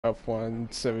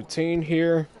F117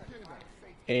 here,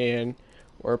 and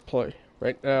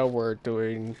right now we're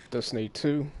doing Destiny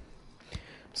 2.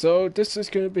 So this is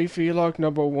going to be vlog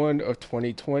number 1 of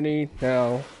 2020.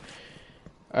 Now,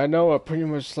 I know I pretty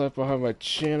much left behind my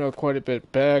channel quite a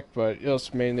bit back, but it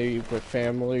was mainly with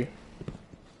family.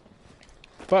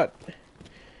 But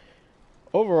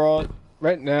overall,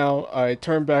 right now I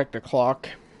turned back the clock,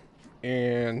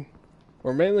 and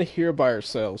we're mainly here by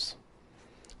ourselves.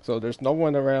 So there's no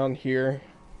one around here,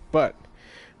 but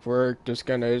we're just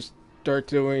gonna start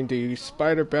doing the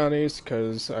spider bounties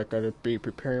because I gotta be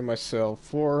preparing myself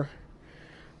for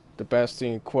the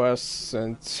bastion quest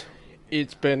since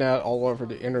it's been out all over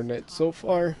the internet so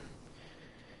far.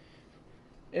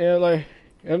 And I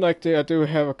do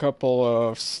have a couple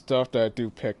of stuff that I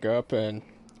do pick up, and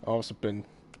also been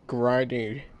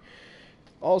grinding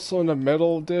also in the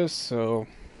middle of this, so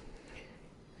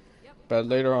but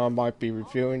later on I might be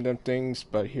reviewing them things,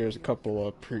 but here's a couple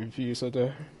of previews of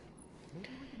the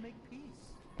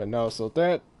but no, so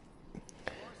that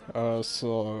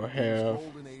so I have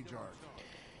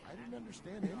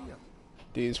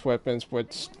these weapons,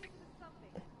 which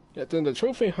then the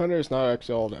trophy hunter is not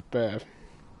actually all that bad,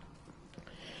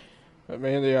 but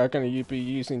mainly I'm gonna be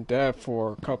using that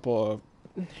for a couple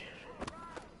of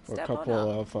take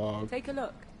a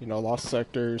look. lost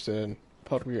sectors and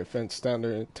public events down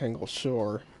there in Tangle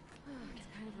Shore.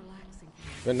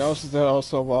 But notice that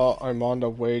also while I'm on the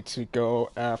way to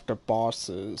go after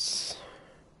bosses.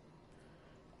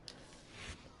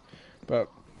 But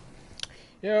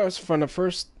yeah, it's for the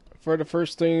first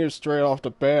thing is straight off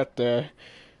the bat that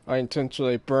I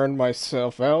intentionally burned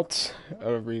myself out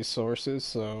of resources,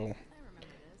 so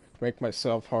make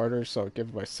myself harder, so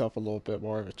give myself a little bit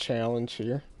more of a challenge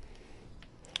here.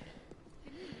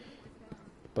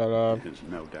 But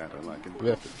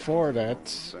before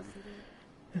that,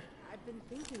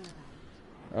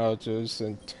 I'll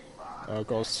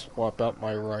go swap out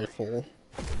my rifle.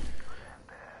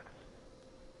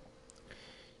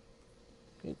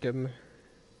 Get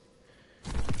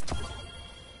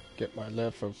my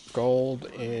left of gold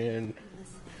and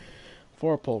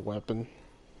 4-pull weapon.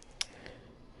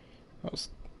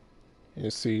 You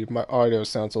see, my audio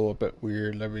sounds a little bit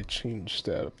weird. Let me change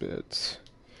that a bit.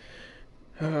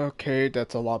 Okay,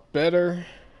 that's a lot better.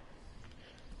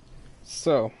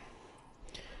 So,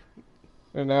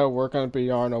 and now we're going to be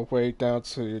on our way down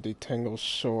to the Tangle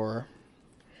Shore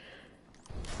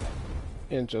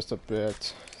in just a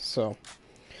bit. So,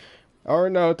 I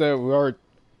already know that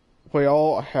we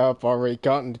all have already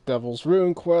gotten the Devil's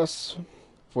Ruin quest,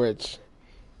 which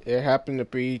it happened to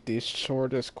be the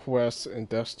shortest quest in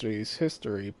Destiny's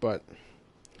history, but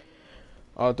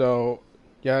although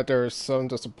yeah, there's some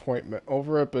disappointment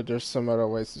over it, but there's some other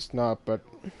ways it's not. But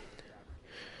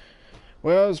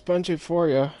well, it's Bungie for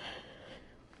you.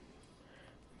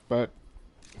 But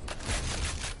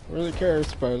who really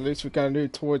cares? But at least we got a new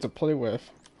toy to play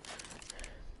with.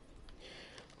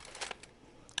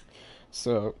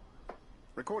 So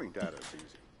recording data is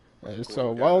easy.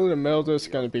 So while in the middle of this,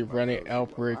 going to be running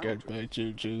Outbreak and Big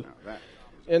Juju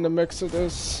in the mix of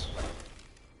this.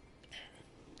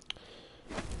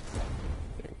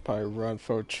 Probably run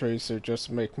for Tracer just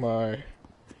to make my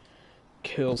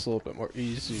kills a little bit more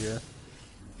easier.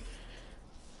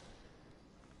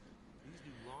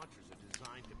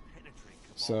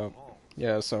 So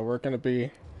yeah, so we're gonna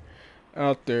be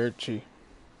out there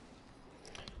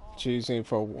choosing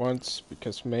for once,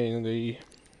 because mainly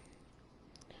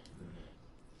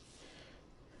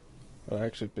well,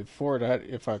 actually before that,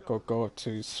 if I go up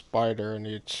to Spider, I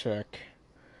need to check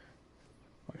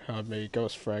how many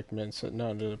ghost fragments and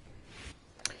none of the...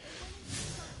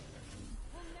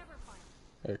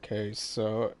 Okay,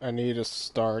 so I need to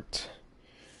start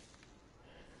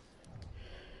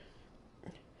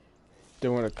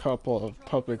doing a couple of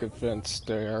public events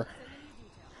there,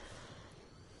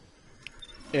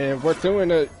 and we're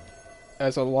doing it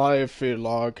as a live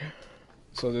vlog,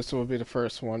 so this will be the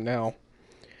first one. Now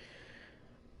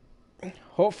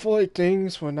hopefully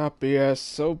things will not be as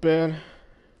so bad,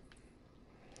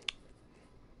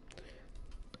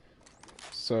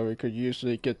 so we could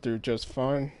usually get through just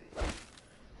fine.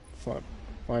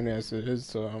 Fine as it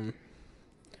is. I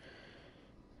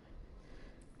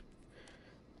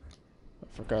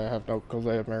forgot I have no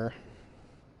glamour.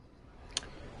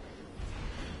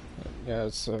 Yeah,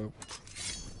 so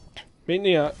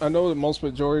mainly I know that most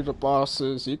majority of the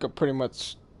bosses you could pretty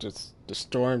much just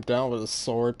destroy them down with a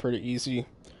sword pretty easy.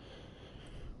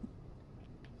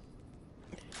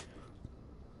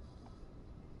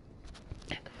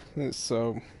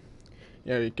 So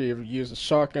yeah, you can use a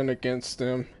shotgun against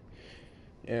them,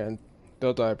 and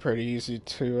they'll die pretty easy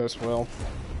too as well.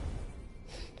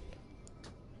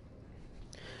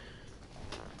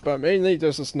 But mainly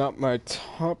this is not my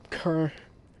top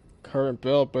current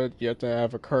build, but you have to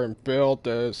have a current build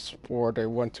that is for the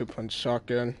 1-2 punch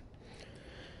shotgun.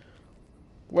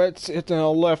 Let's hit the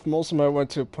left, most of my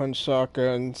 1-2 punch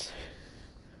shotguns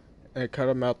and cut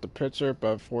them out the picture,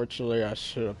 but unfortunately I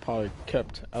should have probably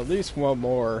kept at least one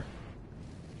more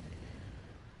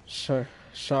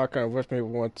shotgun with me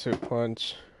with 1-2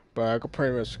 punch. But I could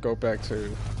pretty much go back to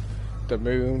the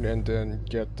moon and then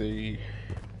get the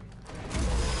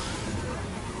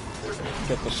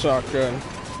shotgun.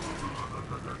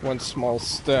 One small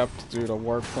step to do the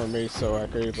work for me, so I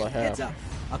could able to have. Heads up.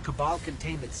 A Cabal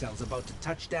containment cell's about to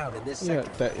touch down in this sector.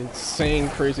 Yeah, that insane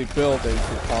crazy build that you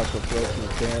can possibly build from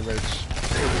damage.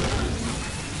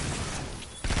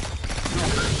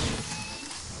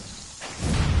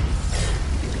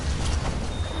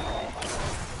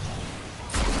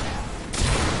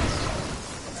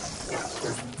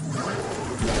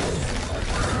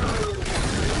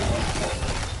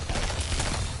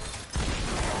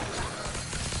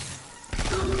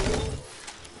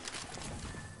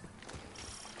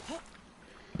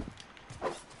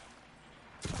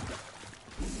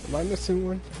 Am I missing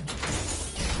one?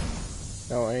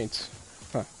 No, I ain't.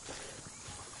 Huh.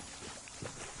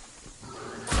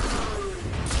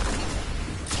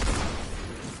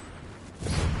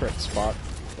 It's a correct spot.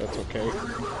 That's okay.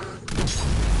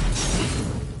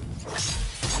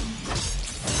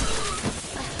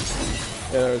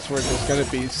 Yeah, we're just gonna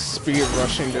be speed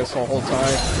rushing this the whole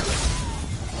time.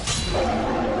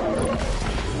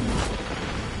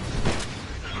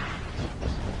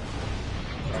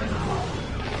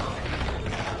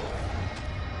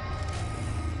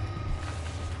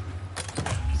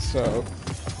 So,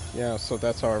 yeah, so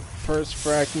that's our first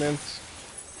fragment,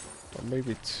 or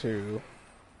maybe two.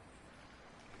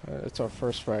 It's our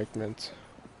first fragment.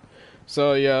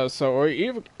 So yeah, so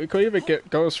we could even get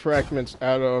ghost fragments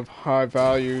out of high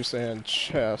values and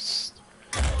chests.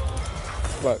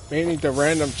 But mainly the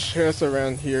random chests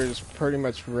around here is pretty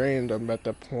much random at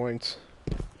that point.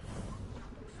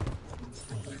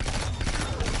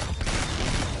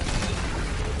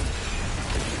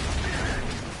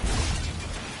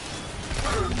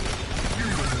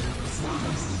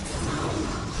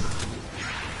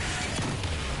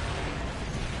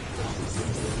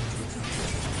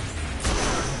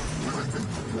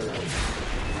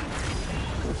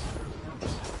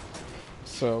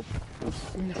 So,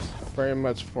 very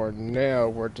much for now,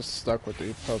 we're just stuck with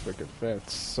the public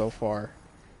events so far.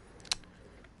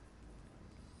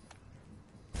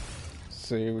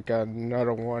 See, we got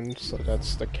another one, so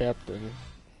that's the captain.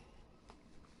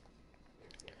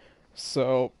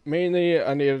 So, mainly,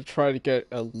 I need to try to get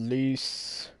at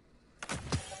least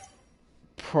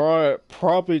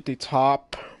probably the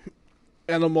top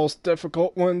and the most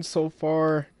difficult one so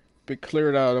far be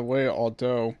cleared out of the way,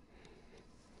 although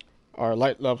our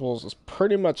light levels is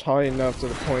pretty much high enough to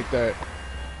the point that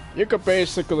you could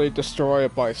basically destroy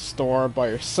it by storm by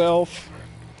yourself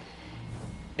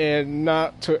and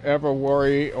not to ever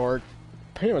worry or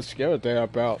pretty much give a damn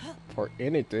about for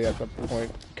anything at that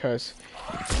point, because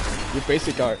you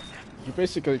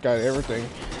basically got everything.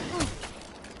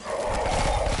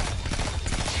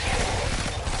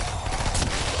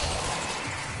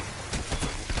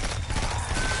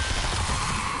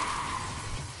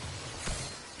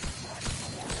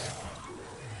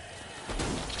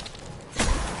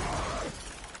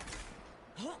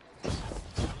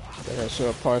 I should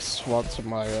have probably swapped to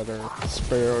my other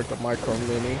spare, the micro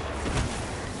mini.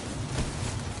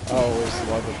 I always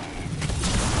love it.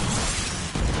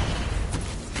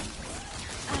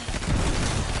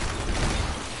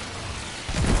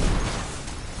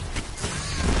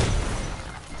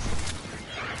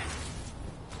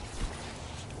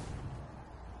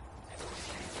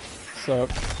 So,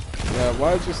 yeah,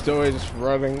 what I just do is just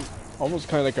running almost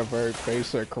kind of like a very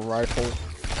basic rifle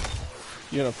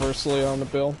universally on the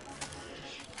bill.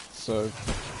 So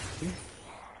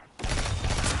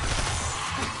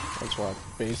that's what I'm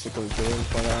basically doing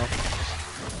for now.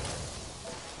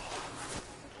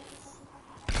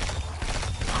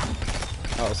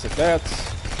 So that's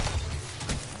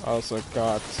also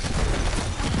got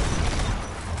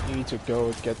need to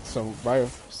go get some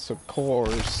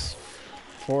cores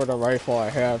for the rifle I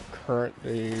have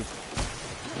currently,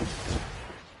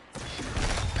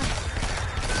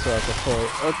 so I can fully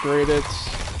upgrade it.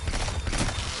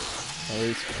 At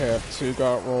least have 2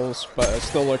 god rolls, but I'm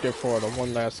still looking for the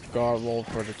one last god roll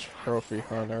for the trophy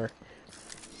hunter,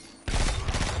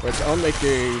 which I'll make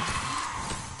a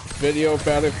video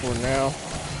about it for now.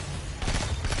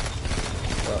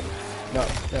 But No,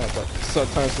 yeah, but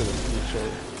sometimes in the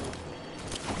future.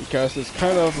 Because it's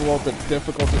kind of a little bit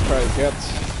difficult to try to get.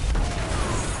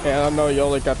 And I know you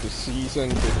only got the season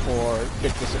before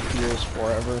it disappears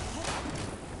forever.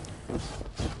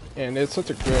 And it's such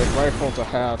a good rifle to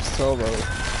have solo.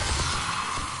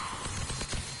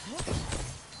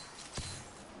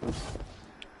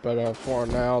 But for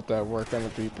now that we're going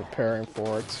to be preparing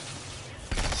for it.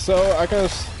 So I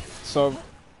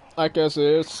guess it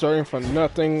is starting from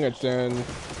nothing and then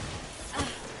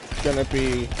gonna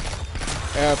be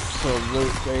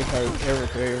absolutely have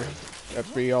everything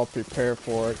that be all prepared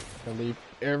for it and leave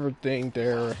everything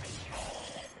there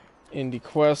in the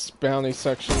quest bounty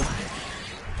section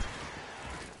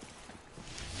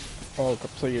all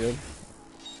completed.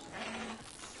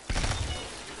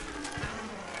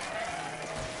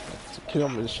 It's a kill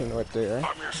mission right there.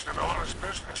 I'm just an honest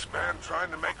businessman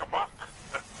trying to make a buck.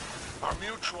 Our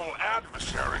mutual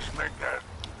adversaries make that.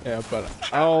 Yeah, but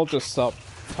I'll just stop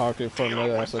talking for a minute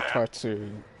as I try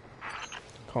to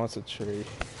concentrate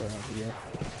around here.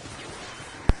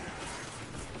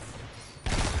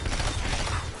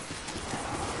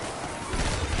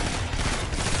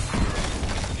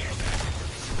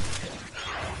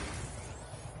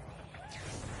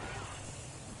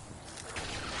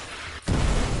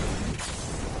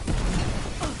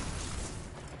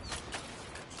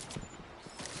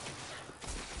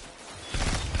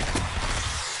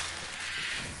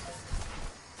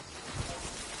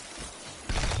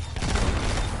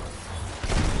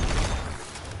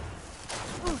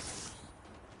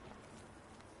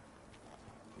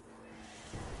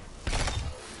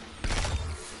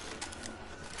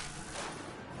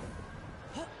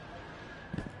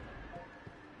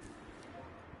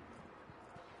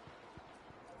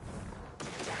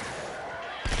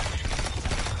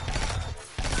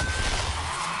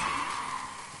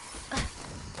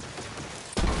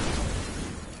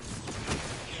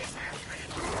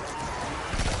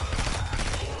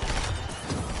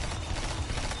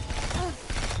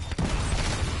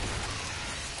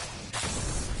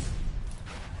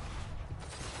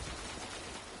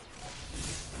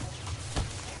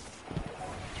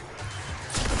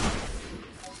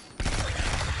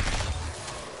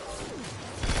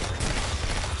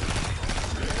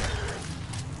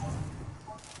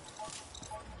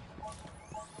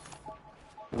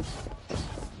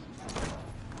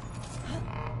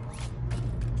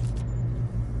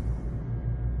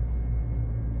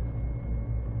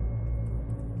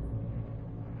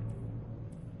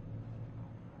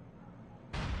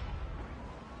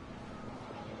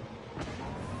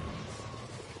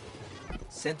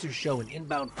 Sensors show an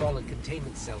inbound fallen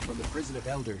containment cell from the Prison of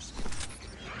Elders.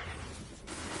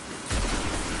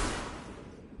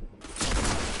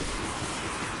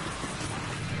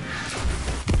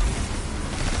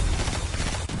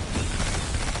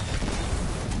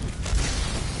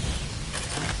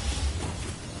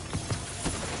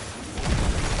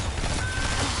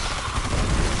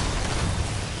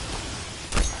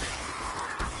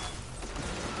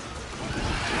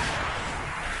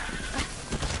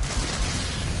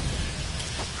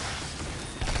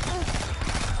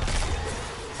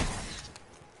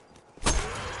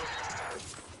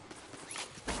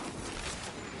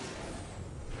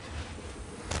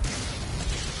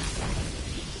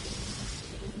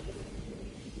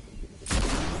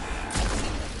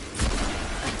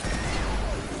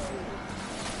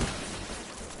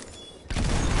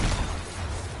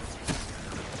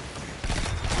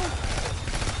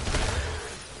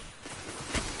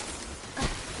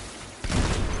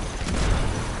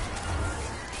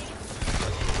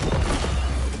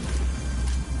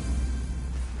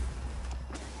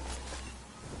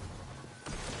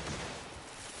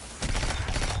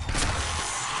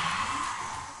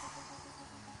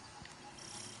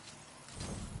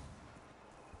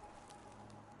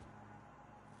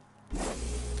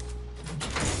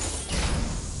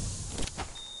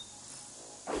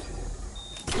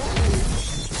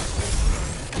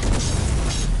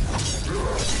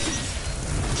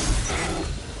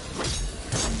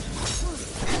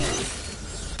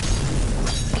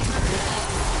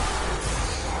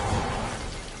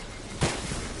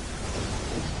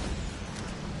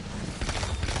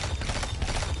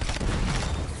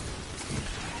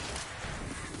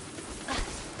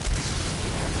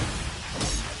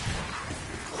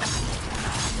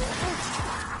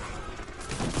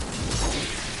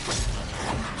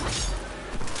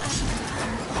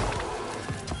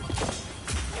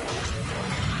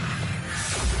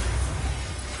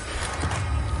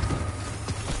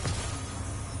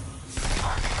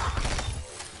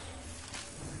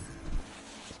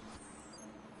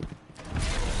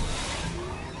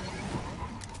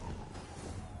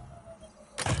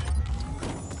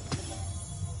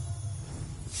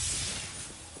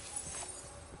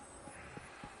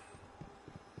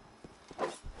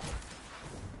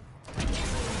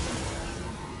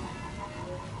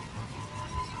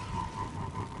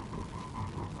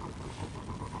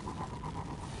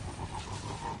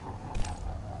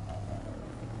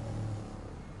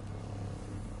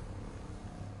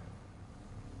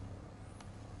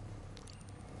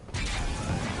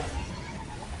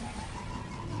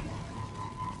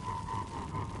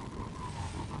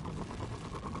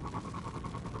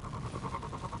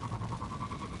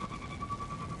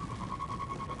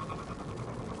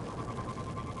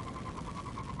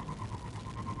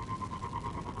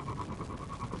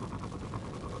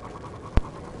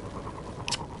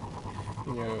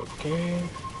 Okay.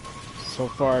 So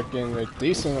far, getting a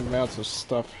decent amount of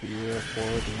stuff here for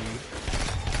the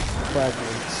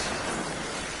fragments.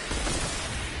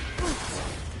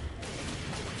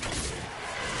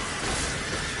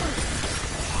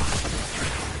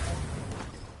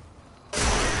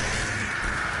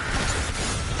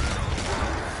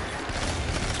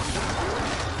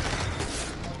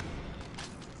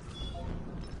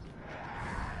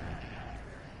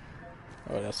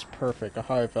 Oh, that's perfect. A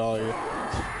high value.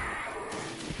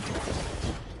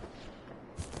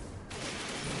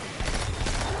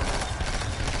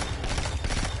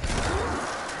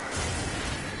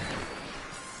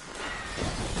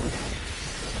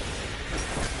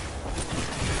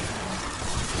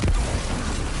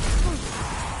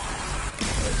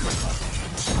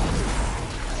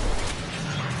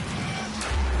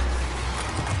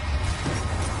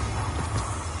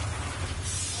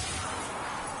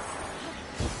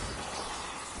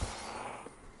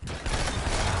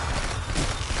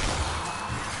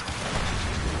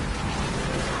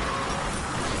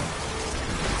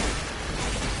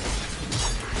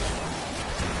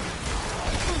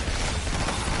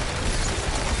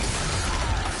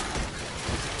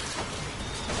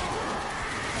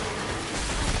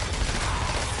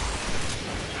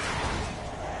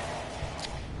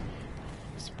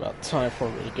 About time for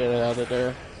me to get out of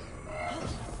there.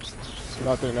 There's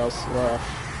nothing else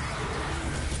left.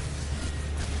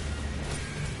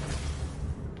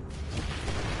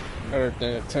 Other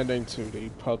than attending to the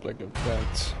public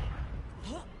event.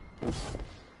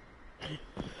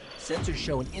 Sensors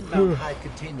show an inbound hive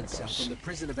containment cell from the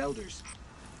Prison of Elders.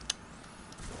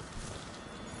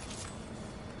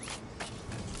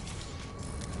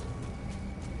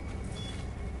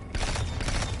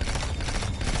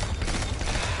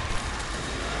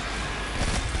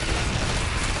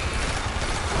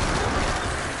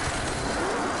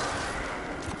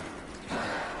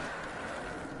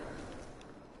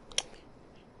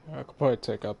 I could probably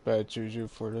take out bad juju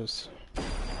for this.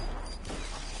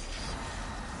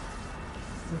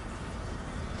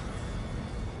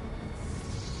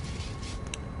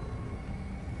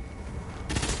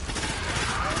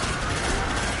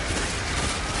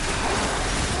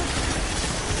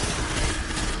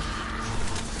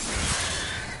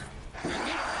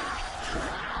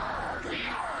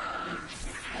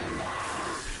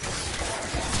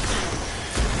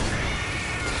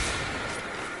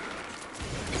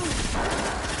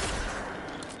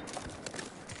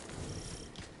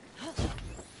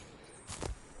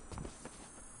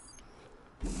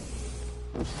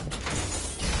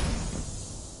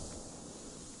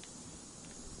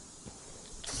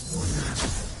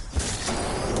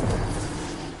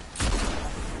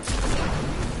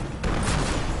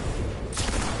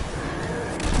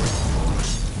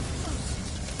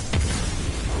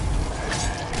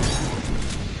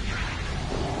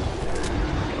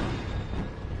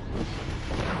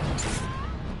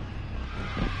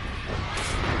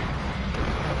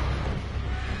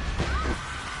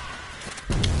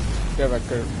 Damn, I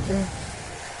couldn't.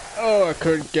 Oh, I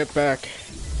couldn't get back.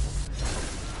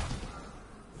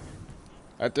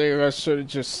 I think I should have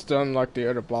just done like the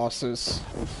other bosses.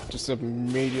 Just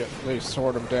immediately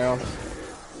sort them down.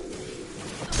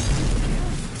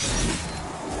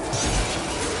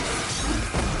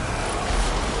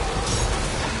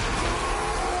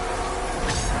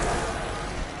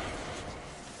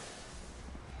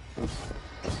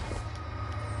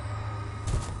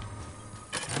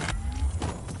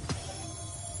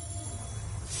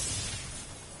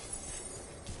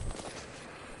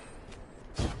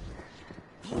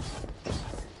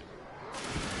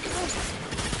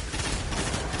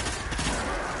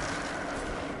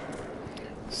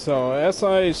 So as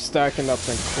I stacking up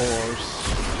in cores,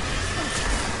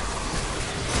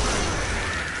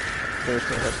 there's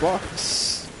the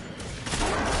hitbox.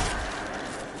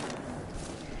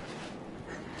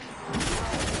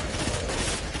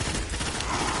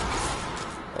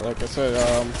 Like I said,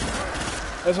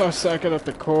 as I was stacking up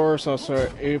the cores, I was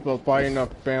able to buy enough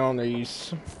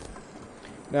bounties.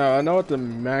 Now I know what the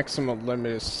maximum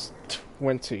limit is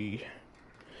 20.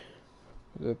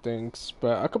 The things,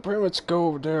 but I could pretty much go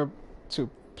over there to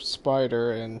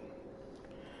Spider and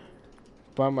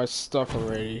buy my stuff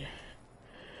already,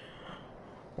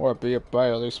 or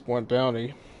buy at least one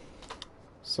bounty.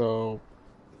 So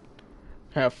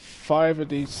have 5 of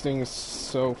these things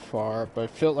so far, but I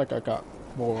feel like I got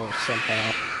more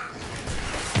somehow.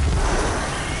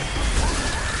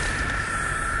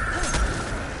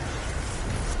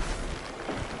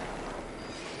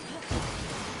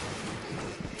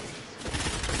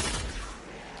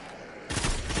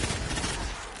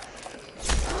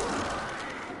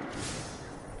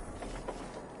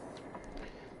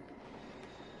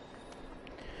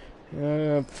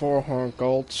 Four-Horn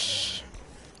Gulch.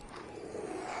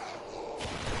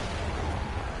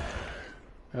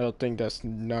 I don't think that's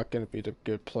not going to be the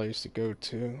good place to go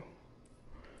to.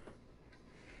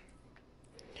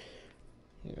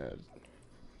 Yeah,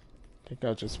 I think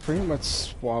I'll just pretty much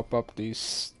swap up these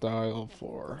style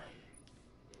for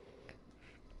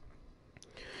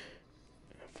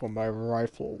my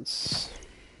rifles.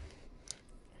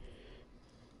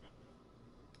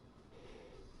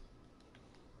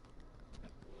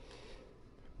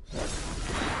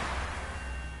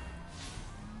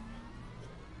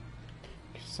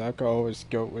 Cause I could always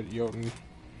go with Jotun.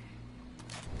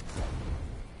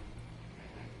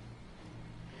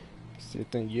 So I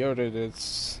think Jotun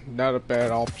is not a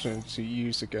bad option to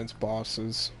use against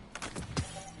bosses.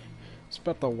 It's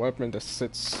about the weapon that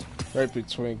sits right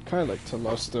between, kind of like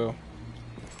Telesto.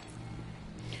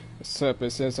 Except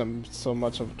it isn't so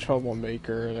much of a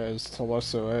troublemaker as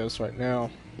Telesto is right now.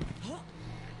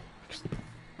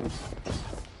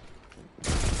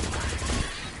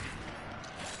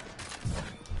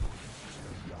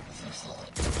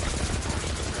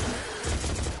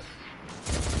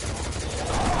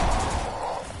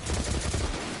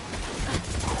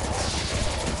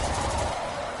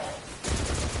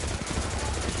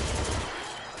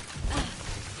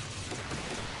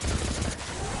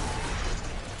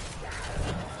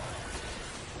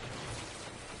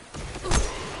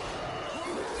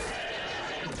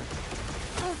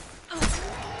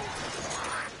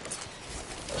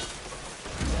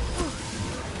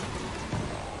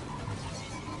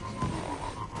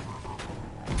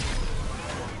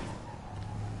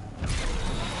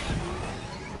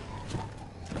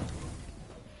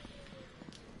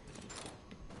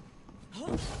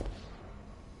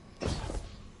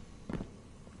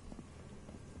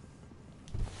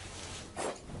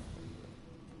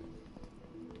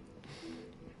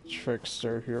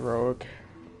 Trickster heroic.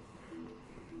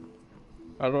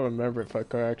 I don't remember if I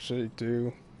could actually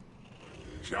do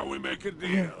Shall we make a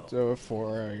deal? it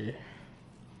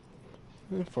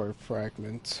for a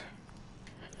fragment.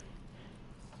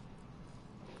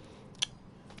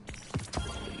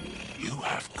 You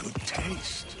have good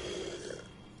taste.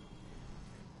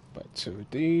 But two of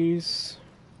these.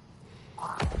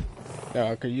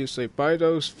 Now I could usually buy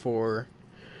those for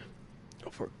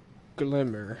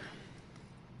Glimmer.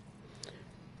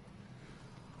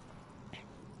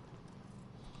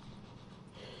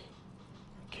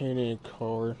 Canadian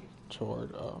core toward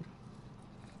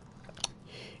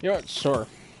you know what, sure.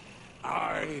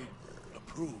 I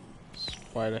approve.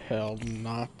 Why the hell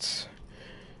not?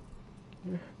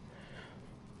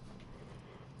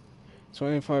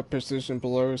 25 precision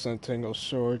blows and tangle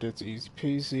sword, it's easy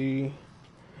peasy.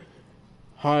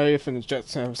 Hive and the Jet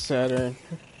Sam Saturn.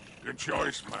 Good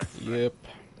choice, my friend. Yep.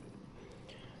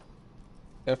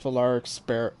 Ephelaric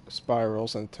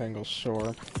spirals and tangle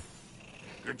sword.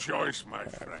 Good choice, my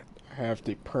friend. I have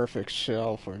the perfect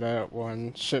shell for that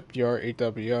one. Shipyard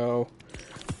AWO.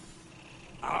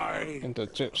 And the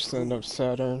Egyptian of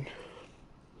Saturn.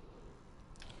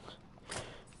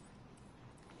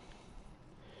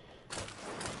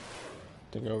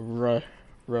 Think I'll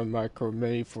run Micro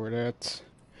Mini for that.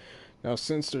 Now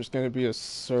since there's going to be a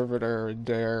servitor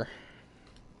there,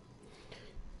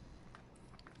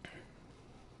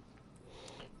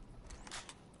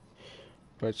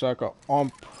 but so I could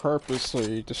on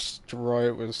purposely destroy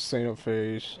it with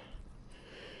Xenophage.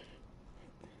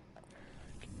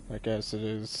 I guess it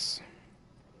is.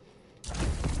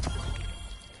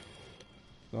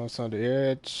 Nice on the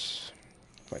edge.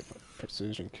 Like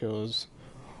precision kills.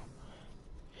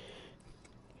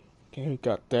 Okay, we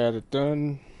got that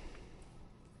done.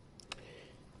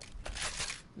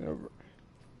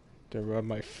 They were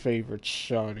my favorite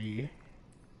shoddy.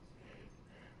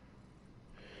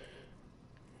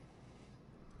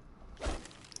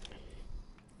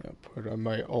 I'll put on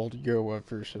my old Yoa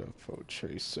version of Foe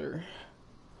Tracer.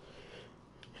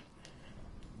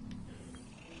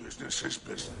 Business is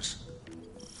business.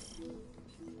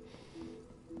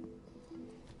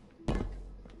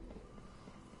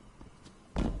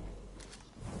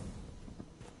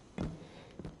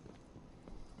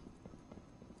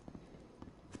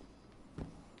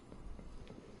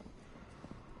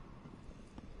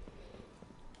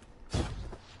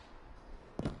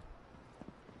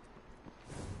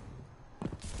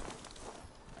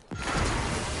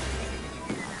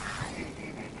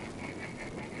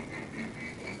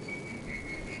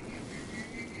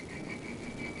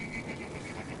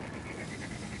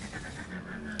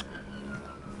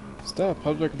 Is that a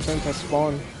public event that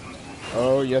spawned?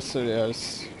 Oh, yes it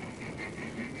is.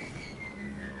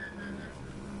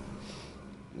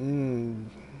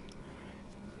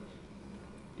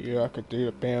 Yeah, I could do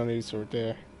the bounties right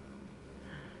there.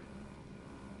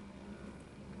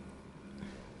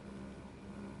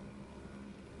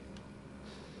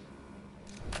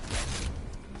 I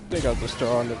think I'll just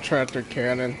throw on the tractor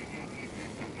cannon.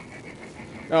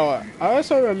 Now, I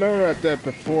also remember I did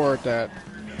before that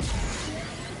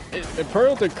in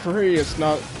Pearl Decree it's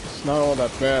not all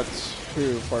that bad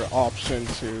too for the option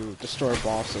to destroy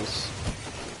bosses.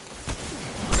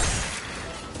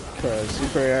 Because you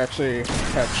could actually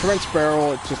have Trench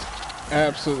Barrel just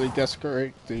absolutely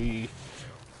desecrate the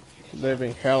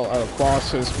living hell out of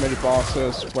bosses, mini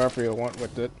bosses, whatever you want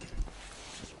with it.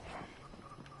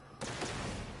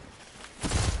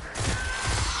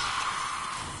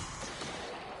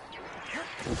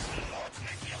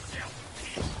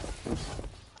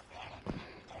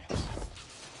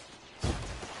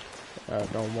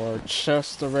 No more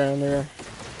chests around there.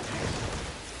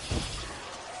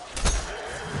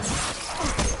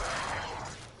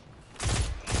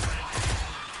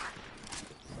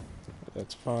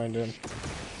 Let's find him.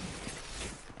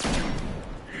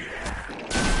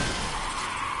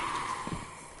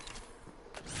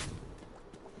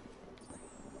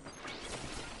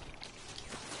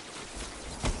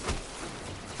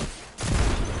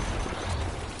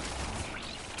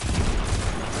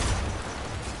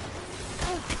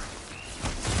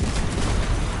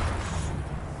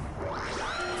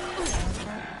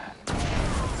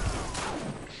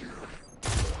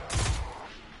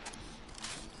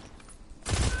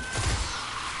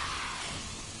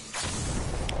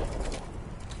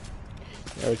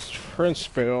 Prince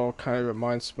Bill kind of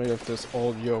reminds me of this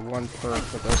old Year 1 perk,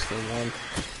 but that's the one.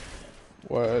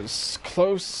 Was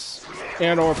close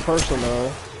and or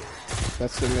personal.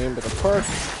 That's the name of the perk.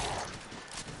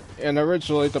 And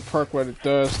originally the perk, what it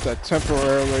does, that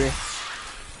temporarily,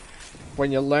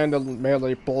 when you land a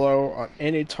melee blow on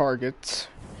any target,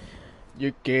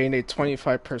 you gain a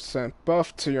 25%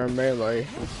 buff to your melee.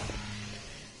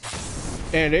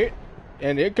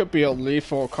 And it could be a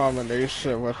lethal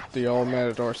combination with the old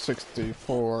Matador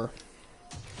 64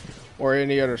 or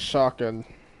any other shotgun.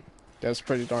 That's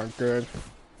pretty darn good.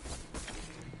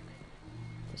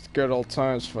 It's good old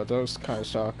times for those kind of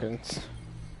shotguns.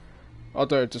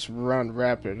 Although it just run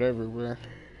rapid everywhere.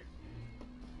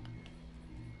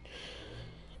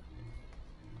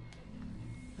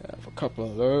 I have a couple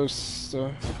of those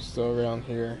still around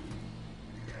here.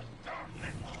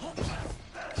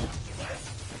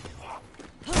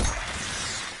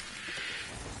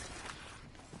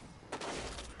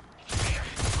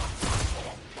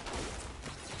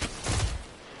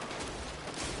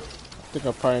 I think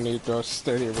I probably need those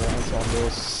steady rounds on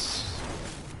this.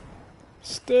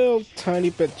 Still tiny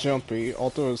bit jumpy,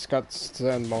 although it's got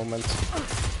Zen moment.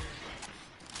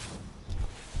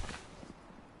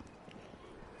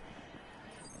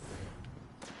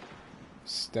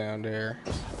 It's down there.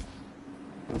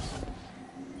 It's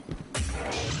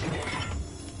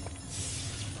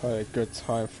probably a good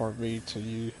time for me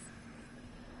to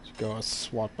go and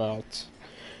swap out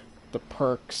the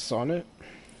perks on it.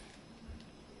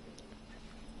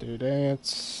 Do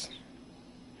that.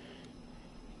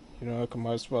 You know, I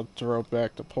might as well throw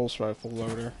back the pulse rifle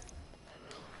loader.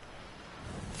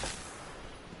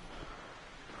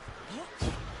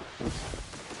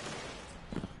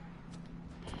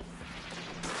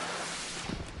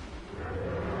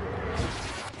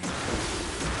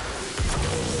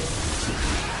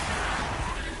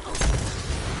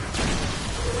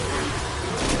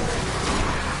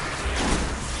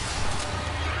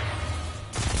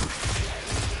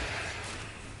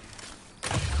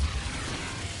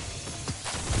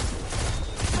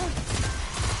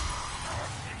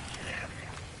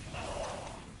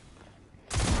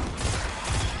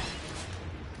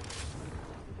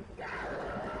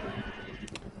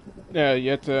 Yeah,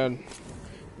 you have to...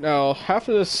 Now, half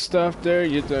of this stuff there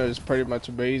is pretty much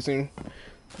amazing.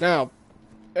 Now,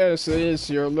 as it is,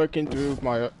 you're looking through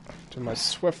my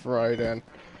Swift ride, and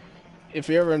if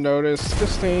you ever notice,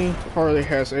 this thing hardly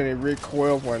has any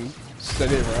recoil when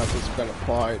steady rounds has been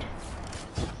applied.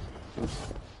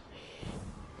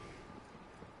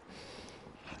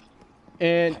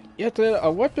 And yet, a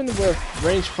weapon with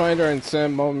rangefinder and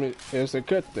Zen moment is a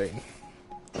good thing.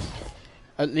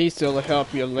 At least it'll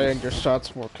help you land your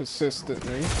shots more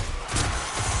consistently.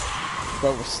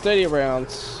 But with steady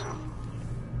rounds,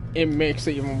 it makes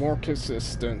it even more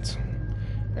consistent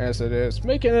as it is,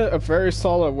 making it a very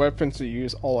solid weapon to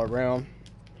use all around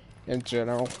in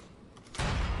general.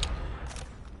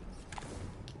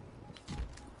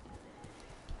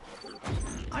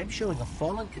 I'm showing a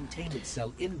fallen containment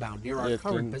cell inbound near our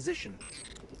current position.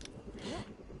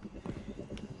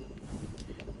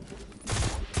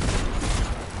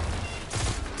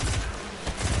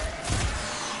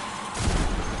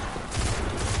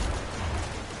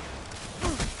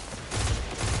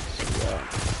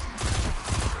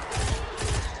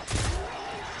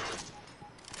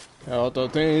 Although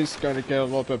things gonna get a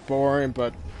little bit boring,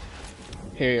 but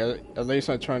hey, at least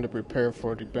I'm trying to prepare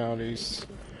for the bounties.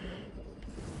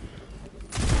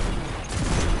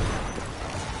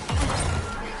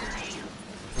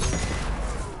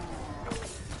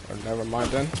 Oh, never mind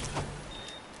then.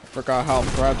 I forgot how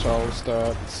fragile was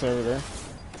the server.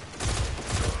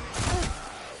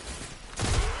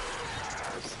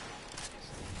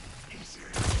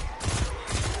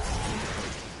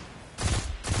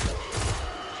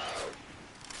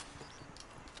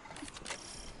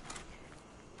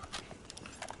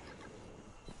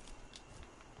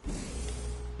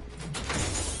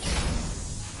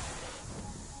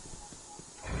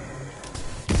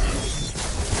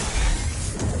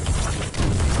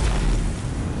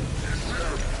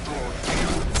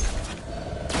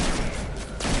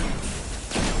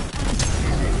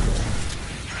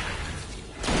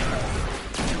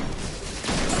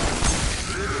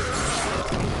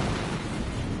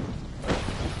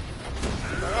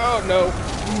 Oh no.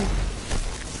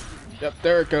 Yep,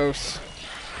 there it goes.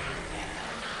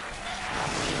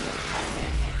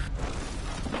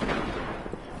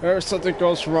 Whenever something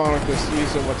goes wrong, just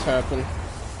use it what's happened.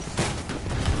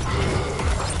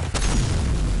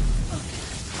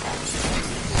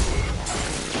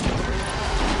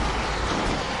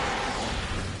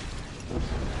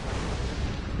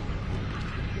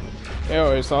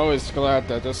 Anyways, always glad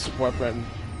that this weapon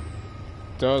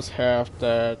does have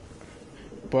that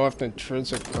buffed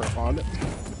intrinsic perk on it.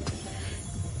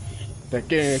 That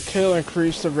getting a kill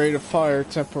increased the rate of fire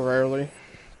temporarily.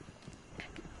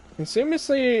 And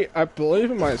seemingly, I believe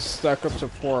it might stack up to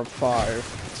 4 or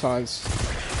 5 times,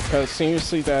 because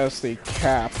seemingly that is the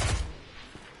cap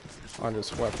on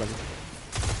this weapon.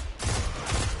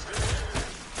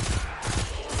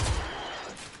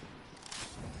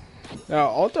 Now,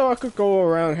 although I could go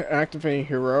around activating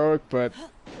heroic, but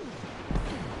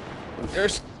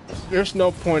there's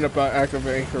no point about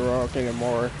activating heroic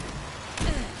anymore.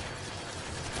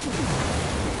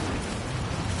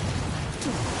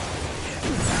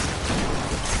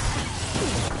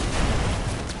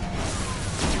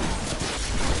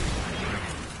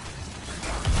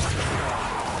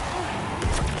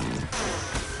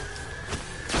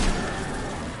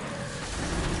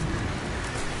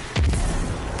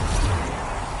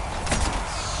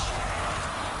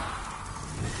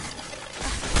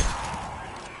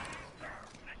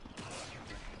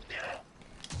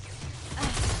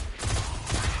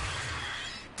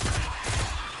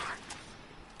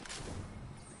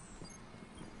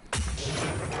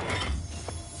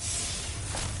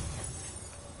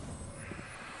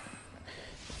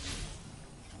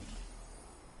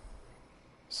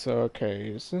 So,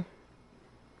 okay, so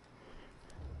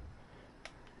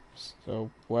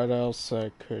what else I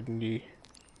could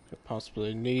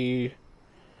possibly need?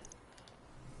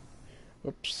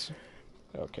 Oops.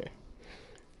 Okay.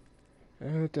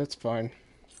 That's fine.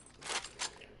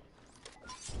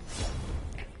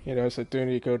 You know, so I do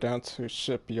need to go down to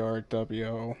Shipyard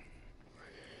WO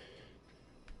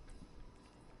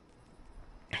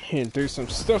and do some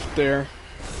stuff there.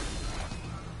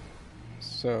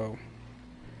 So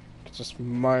just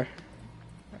might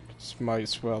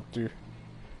as well do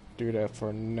that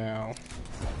for now.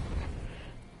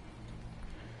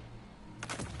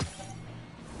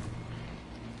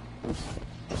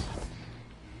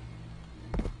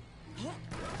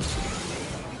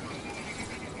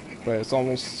 But it's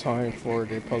almost time for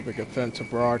the public event to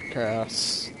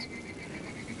broadcast.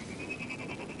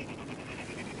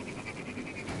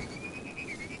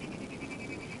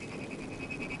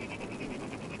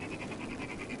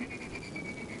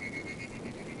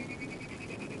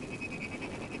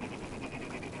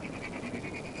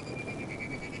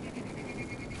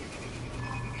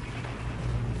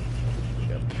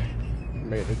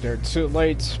 Made it there too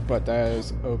late, but that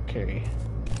is okay.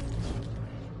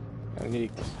 I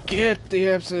need to get the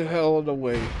absolute hell out of the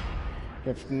way.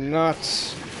 If not,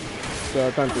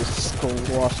 they're going to be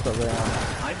squashed around.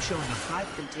 I'm showing a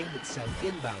hive containment cell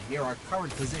inbound near our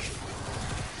current position.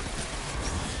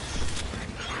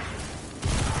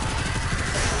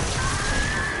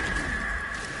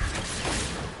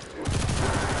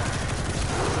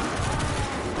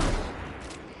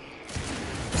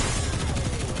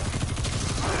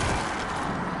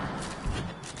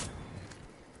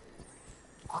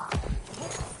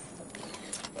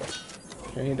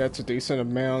 Okay, that's a decent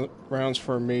amount of rounds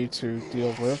for me to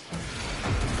deal with.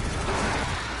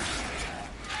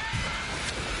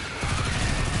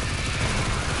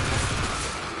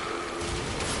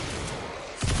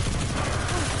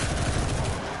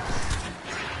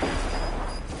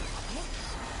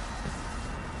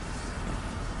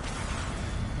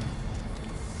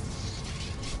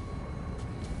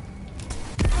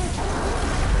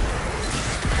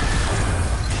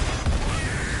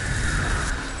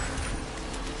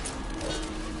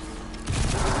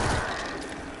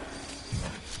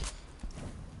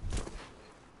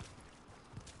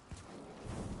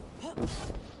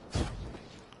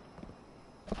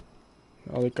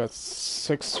 Only got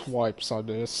 6 swipes on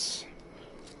this.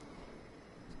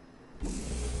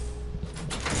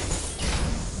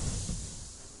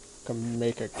 Can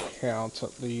make it count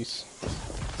at least.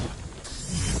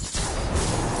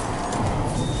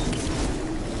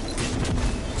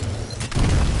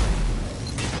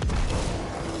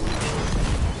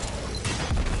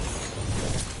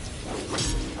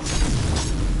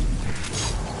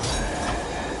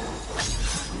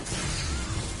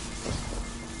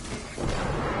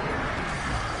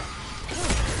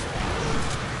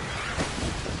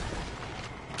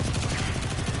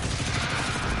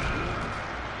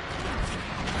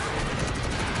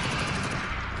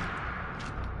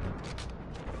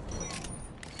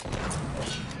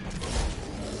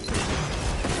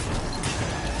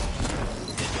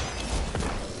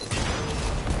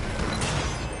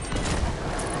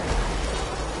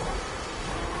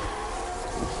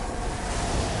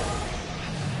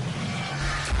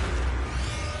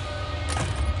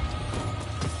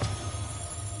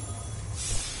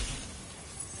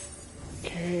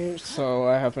 So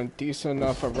I have a decent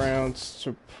enough of rounds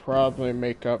to probably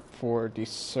make up for the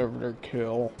servitor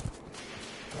kill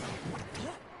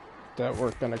that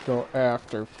we're gonna go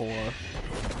after for.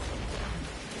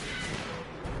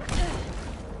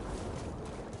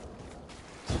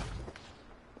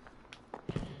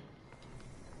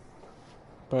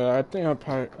 But I think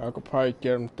I could probably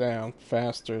get him down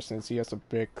faster since he has a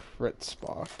big crit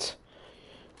spot.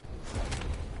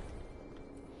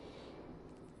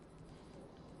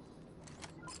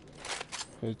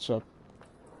 It's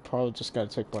probably just gotta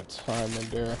take my time in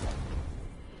there.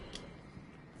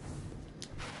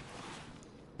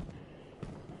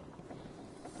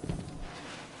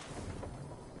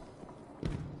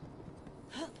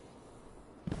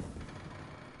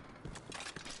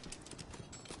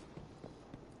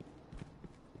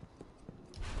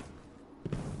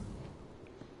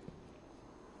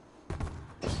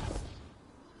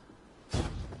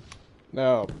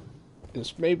 Now,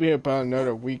 this may be about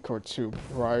another week or two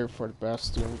prior for the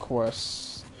bastion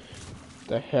quests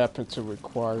that happen to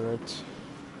require it.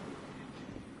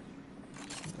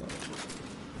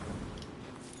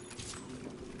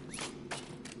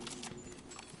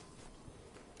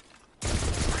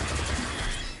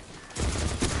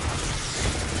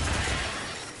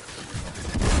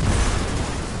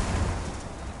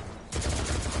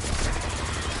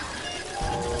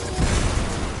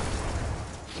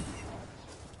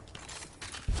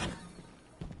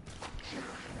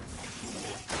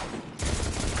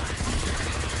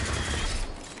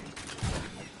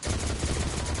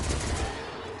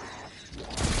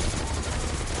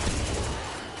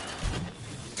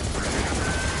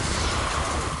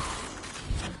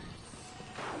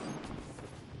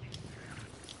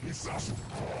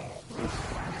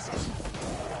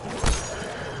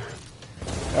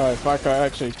 If I could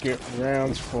actually get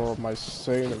rounds for my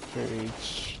sailor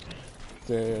page,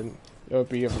 then it would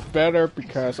be even better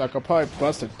because I could probably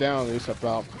bust it down at least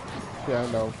about, yeah,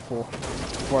 I know, 4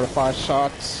 to 5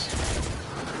 shots.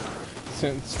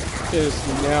 Since it is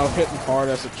now hitting hard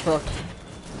as a truck.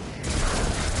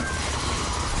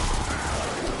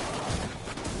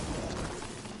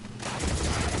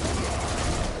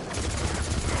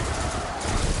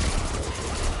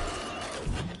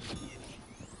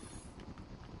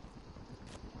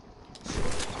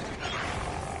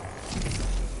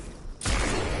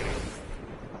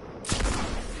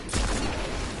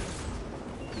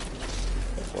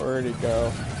 Where'd he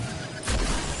go?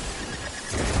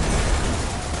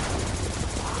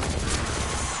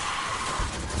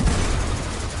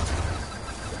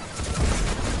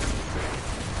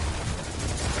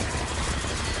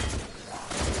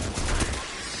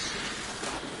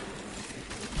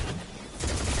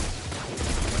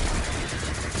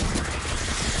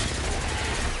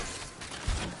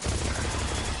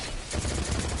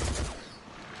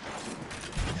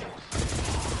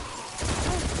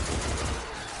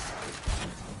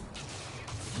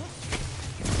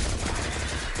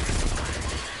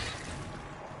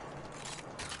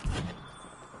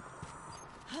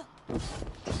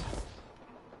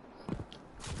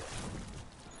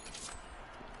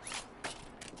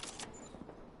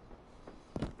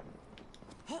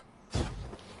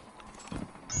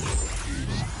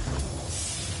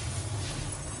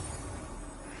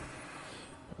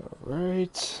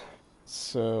 Right,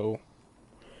 so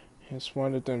here's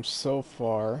one of them so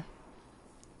far.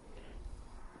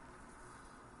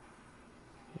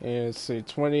 And let's see,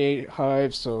 28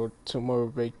 hives, so 2 more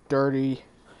would make 30.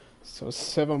 So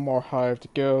 7 more hive to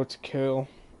go to kill.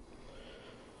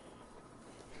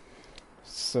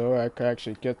 So I can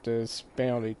actually get this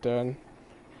bounty done.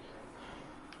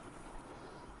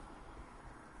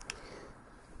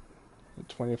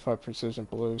 25 precision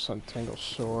blows on Tangle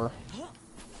Shore.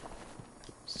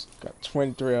 It's got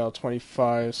 23 out of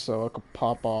 25, so I could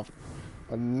pop off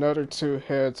another 2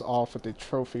 heads off of the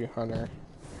Trophy Hunter.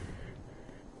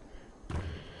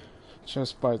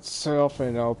 Just by itself,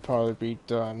 and I'll probably be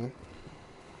done.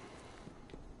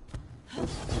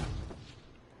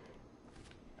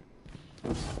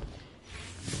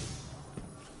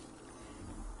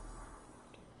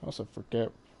 Also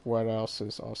forget what else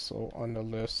is also on the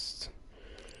list.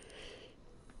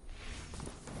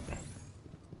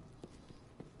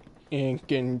 And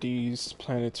getting these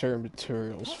planetary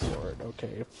materials for it.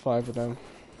 Okay, 5 of them.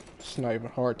 It's not even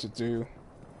hard to do.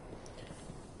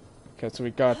 Okay, so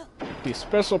we got the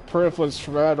special privileged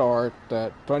radar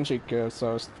that Bungie gives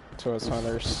us to us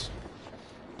hunters.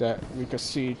 That we can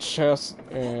see chests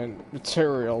and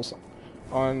materials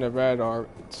on the radar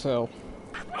itself.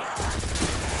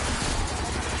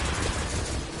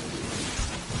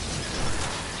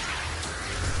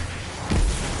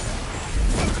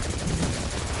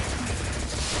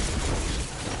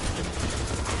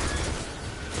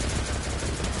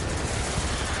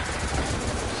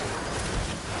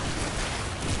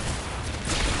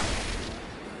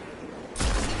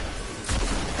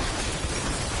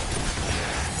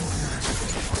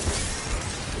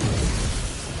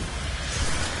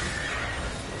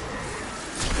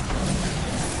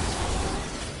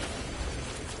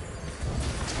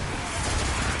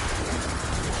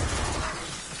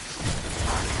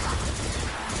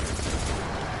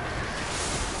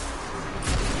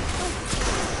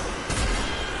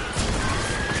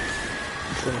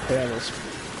 This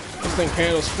thing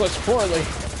handles splits poorly.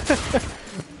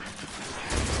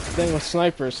 Thing with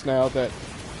snipers now that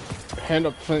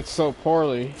handle flints so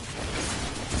poorly.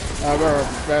 I remember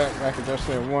back in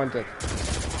Destiny 1 that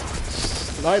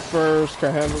snipers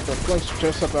can handle the flints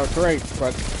just about great,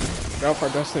 but now for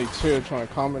Destiny 2 trying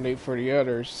to accommodate for the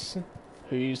others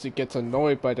who usually gets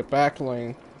annoyed by the back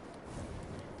lane.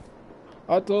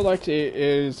 Although like it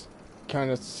is kind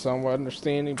of somewhat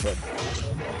understanding, but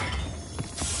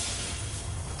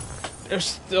they're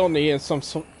still needing some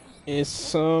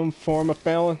form of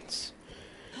balance,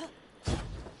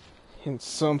 in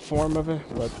some form of it.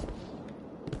 But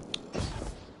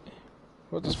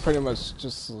we'll just pretty much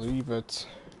just leave it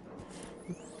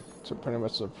to pretty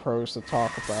much the pros to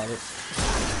talk about it.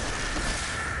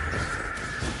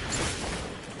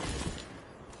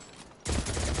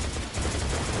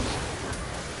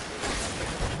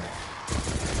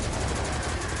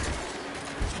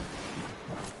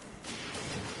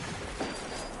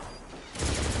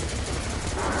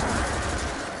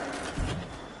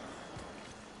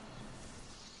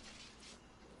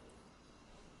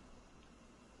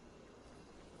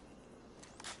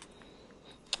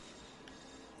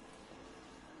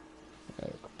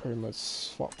 Pretty much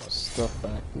swap my stuff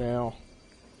back now.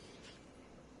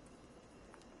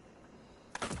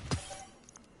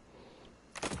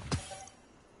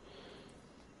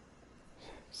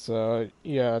 So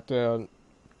yeah,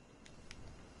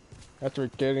 after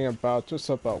getting just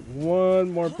about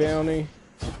one more bounty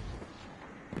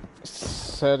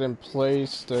set in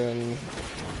place, then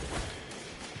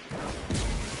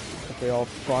I'll be all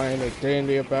fine and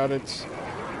dandy about it.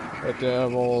 And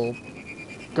then we'll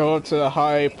go to the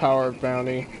high-powered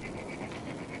bounty,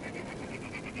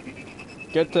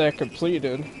 get that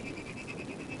completed,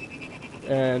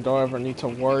 and don't ever need to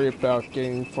worry about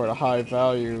getting for the high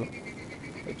value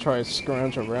and try to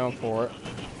scrounge around for it.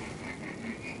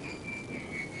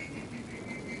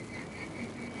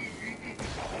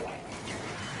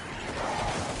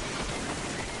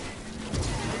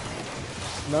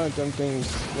 None of them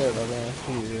things live around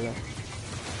here.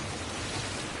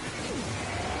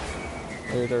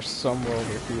 Maybe there's somewhere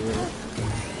over here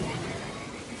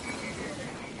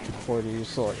for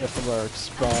these little ephemeral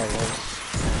spirals.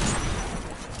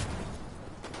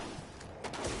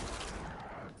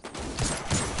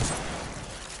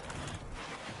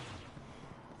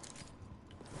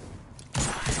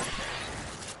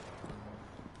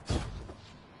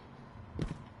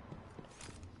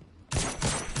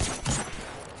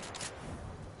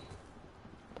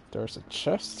 There's a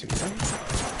chest here.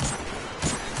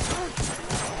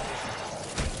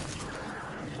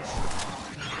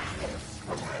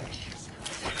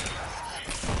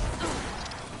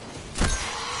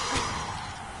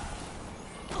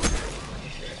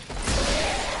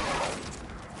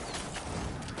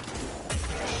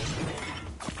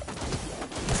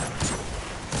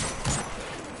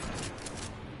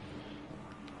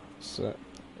 So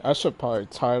I should probably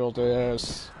title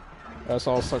this as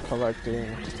also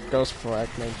collecting ghost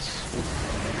fragments.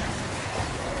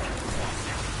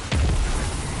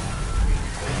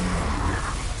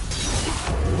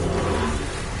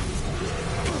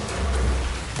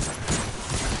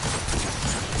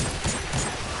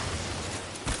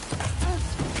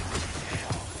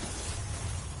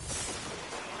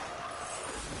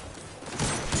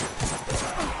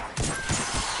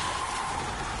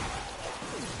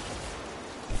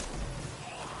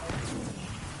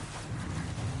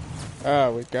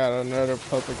 Ah, we got another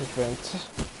public event.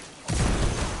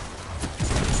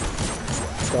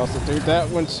 We also do that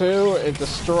one too and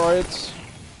destroy it.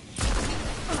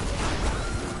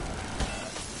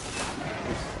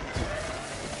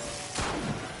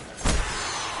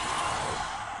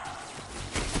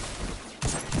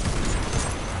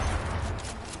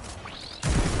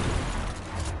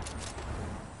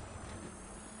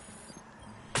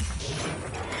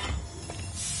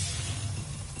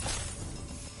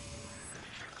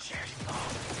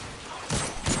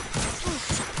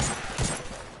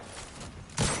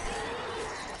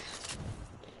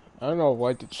 I don't know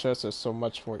why the chest is so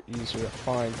much more easier to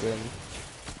find than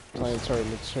planetary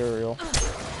material.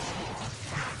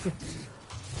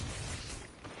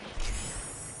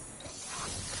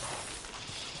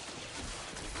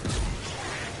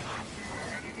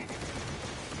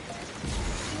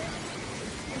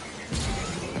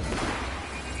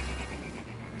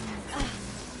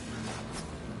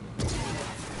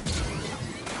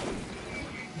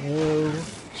 No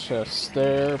chest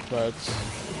there, but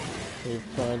we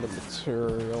find the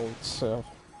material itself.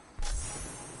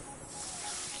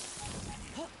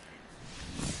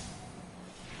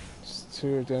 Just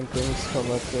 2 of them things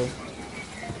collected.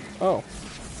 Oh.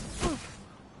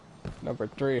 Number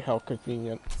 3, how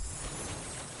convenient.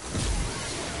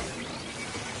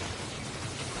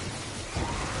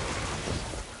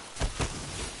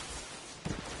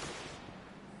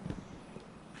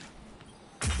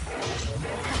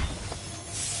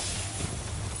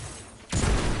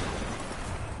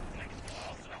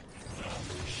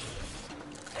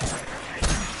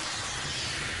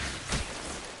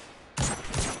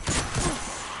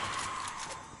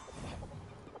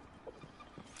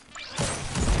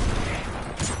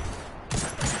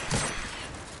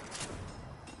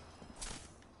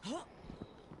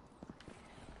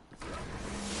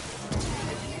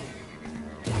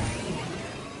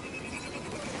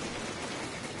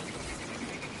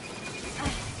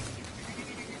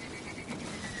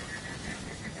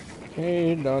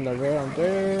 Okay, none around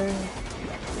there.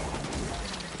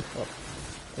 Oh,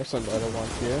 there's another one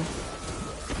here.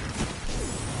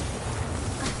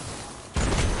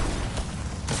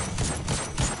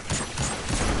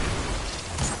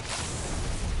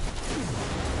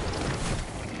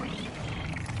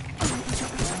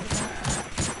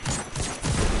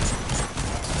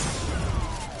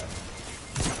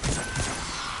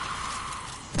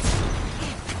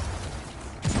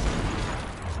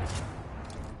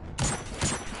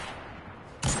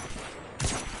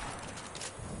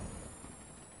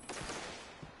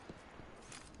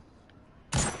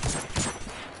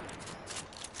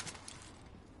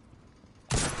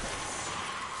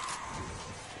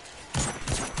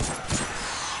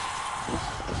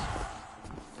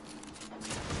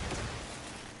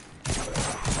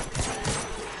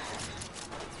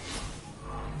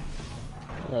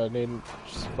 I need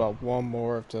just about one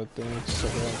more of the things to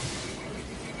go.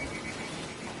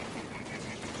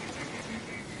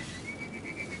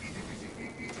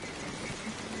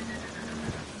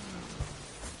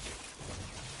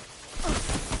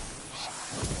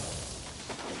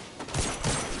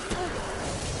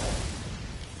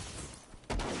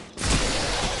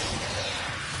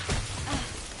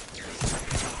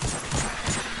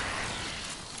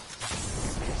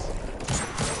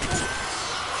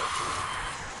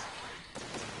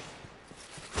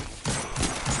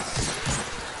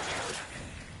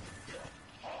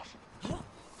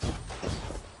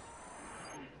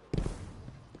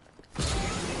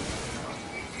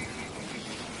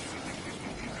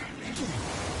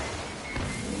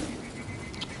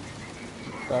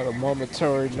 Without a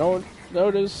momentary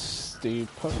notice, the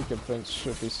public event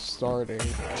should be starting.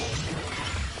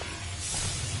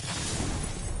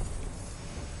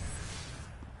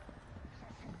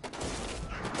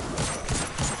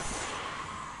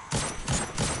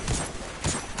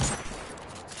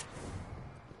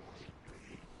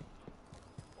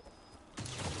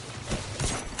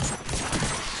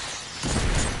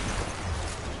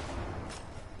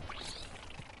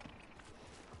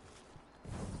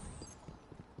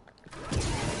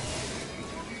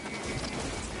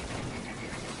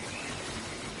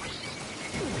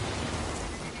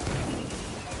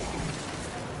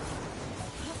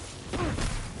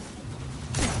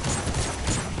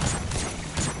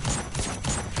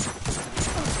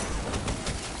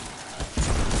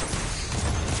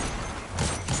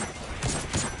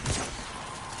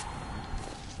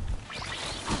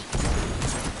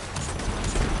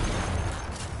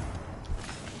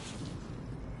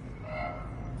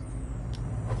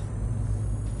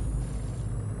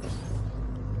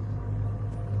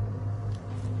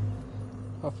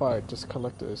 How far I just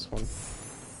collected this one.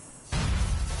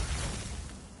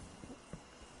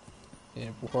 Yeah,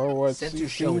 before what Sensors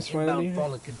show an seems inbound funny.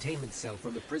 fallen containment cell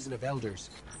from the prison of elders.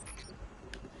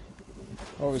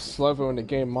 Always love it when the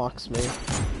game mocks me.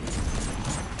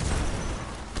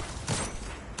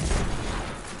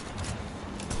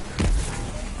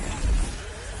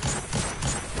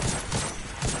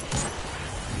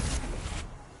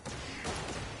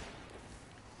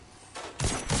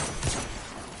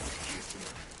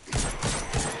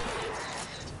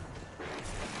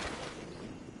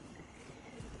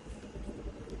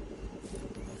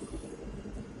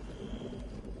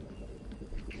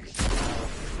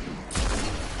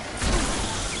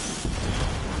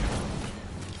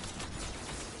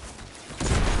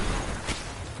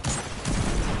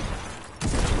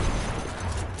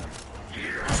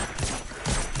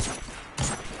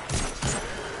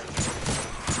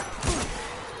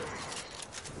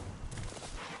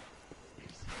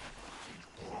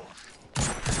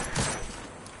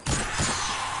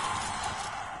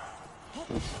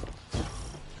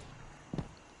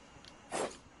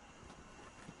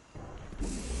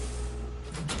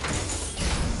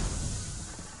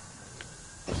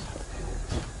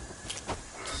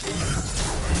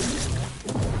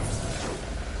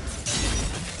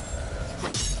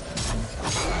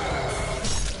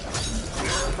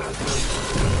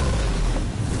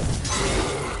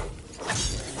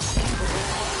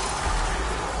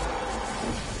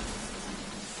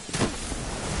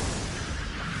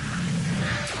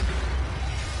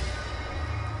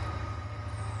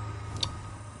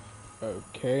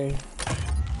 Okay.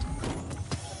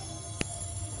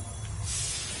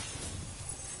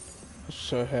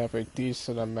 Should have a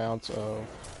decent amount of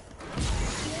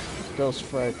ghost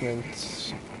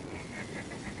fragments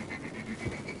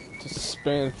to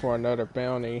spend for another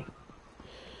bounty.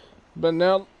 But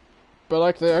now,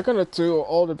 like they're gonna do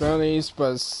all the bounties,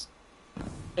 but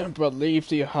leave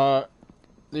the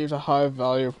high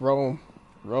value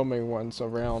roaming ones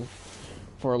around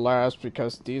for last,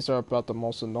 because these are about the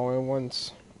most annoying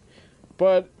ones.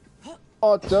 But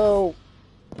although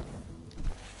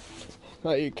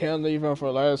you can leave them for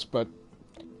last, but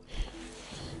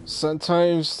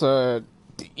sometimes the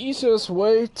easiest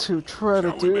way to try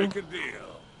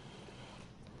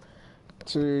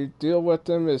to deal with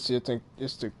them is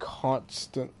to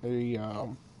constantly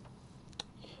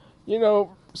you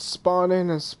know, spawn in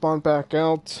and spawn back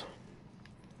out.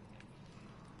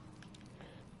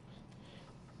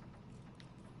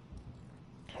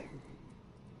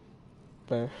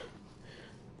 But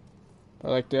I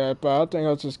like that. But I think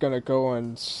I was just gonna go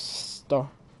and start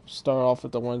off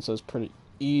with the ones that's pretty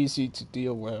easy to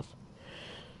deal with.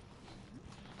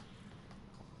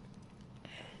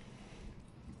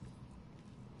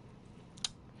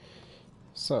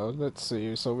 So let's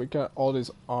see. So we got all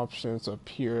these options up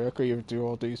here. I could even do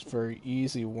all these very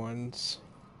easy ones.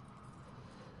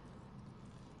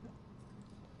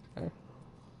 Okay.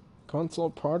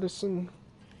 Console partisan.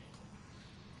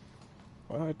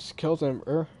 Well, I just killed him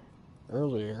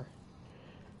earlier.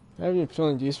 I have been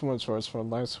feeling these ones for us from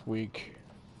last week.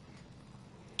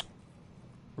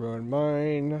 Ruined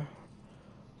Mine,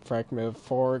 Fragment of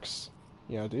Forks.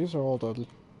 Yeah, these are all the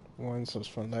ones that's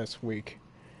from last week.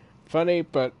 Funny,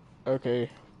 but okay,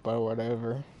 but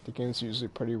whatever. The game's usually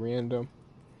pretty random.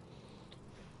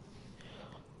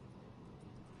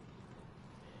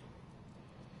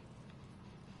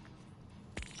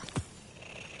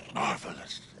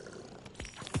 Marvelous.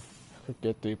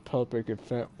 Get the public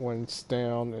event ones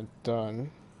down and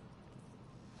done.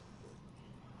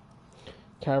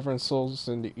 Cavern Souls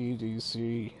in the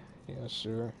EDC. Yeah,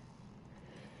 sure.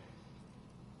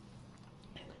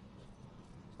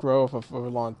 Grove of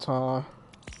Volantin.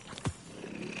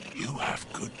 You have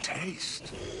good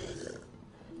taste.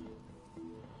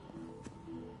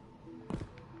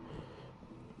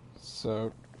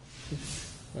 So,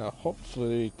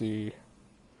 hopefully the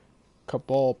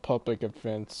Cabal public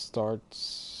event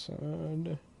starts.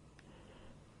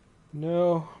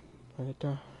 No, I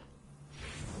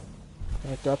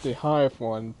got the Hive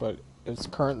one, but it's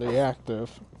currently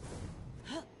active.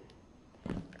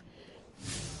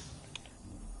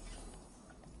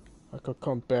 I could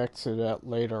come back to that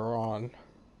later on.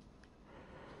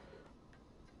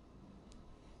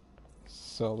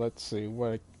 So let's see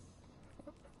what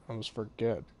I almost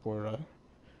forget what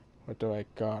do I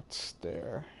got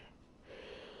there.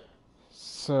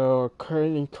 So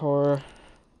currently core,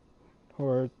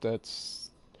 or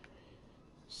that's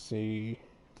see.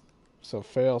 So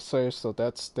failsafe, so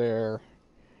that's there.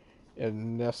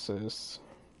 And Nessus.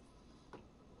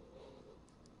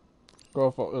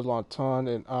 Grove of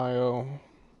Ulanton and Io.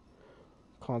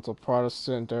 Console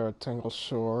Protestant, there at Tangle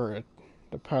Shore. At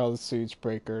the Pilot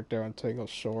Siegebreaker, there on Tangle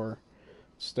Shore.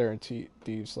 Staring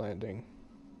Thieves Landing.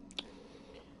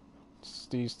 It's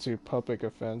these two public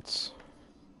events.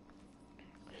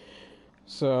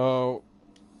 So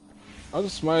I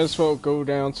just might as well go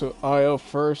down to Isle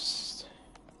first,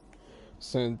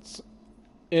 since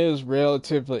it is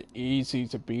relatively easy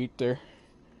to beat there.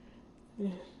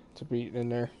 To beat in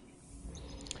there.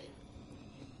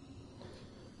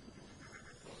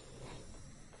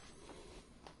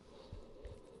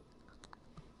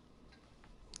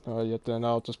 Yeah, then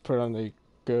I'll just put on a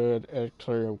good edge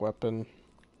clear weapon,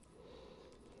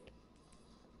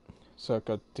 so I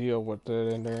could deal with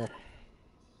it in there.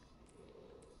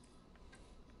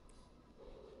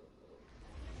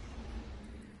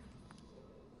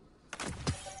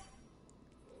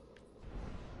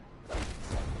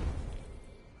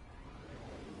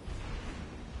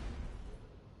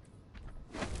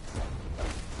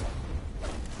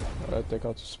 I think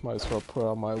I'll just might as well put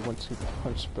on my 1-2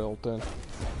 punch build then.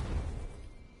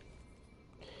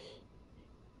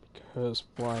 Because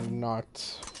why not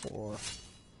for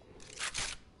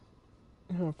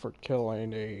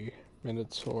killing a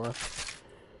Minotaur.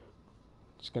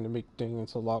 It's gonna make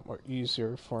things a lot more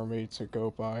easier for me to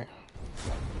go by.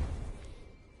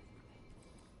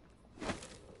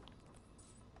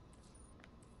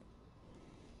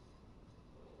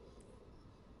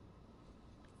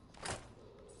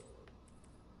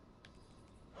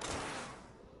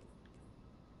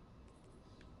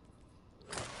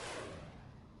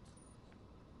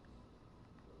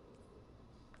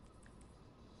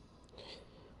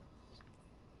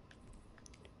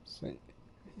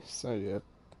 So yeah,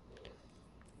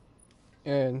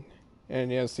 and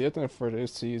yes, the other for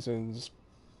this season's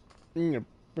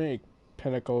big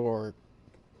pinnacle, or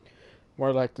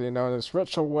more likely known as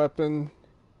retro weapon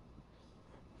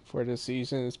for this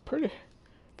season is pretty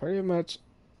much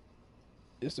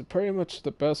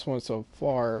the best one so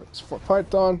far. It's for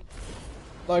Python.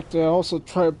 Like to also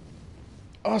tried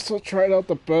out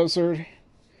the buzzard.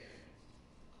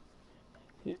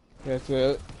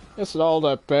 It's not all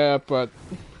that bad, but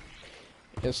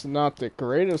it's not the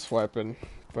greatest weapon,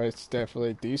 but it's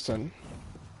definitely decent.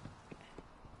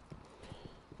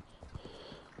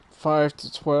 5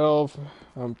 to 12.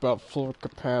 I'm about full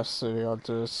capacity on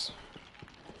this.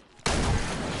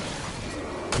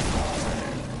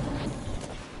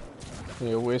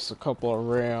 You waste a couple of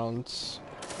rounds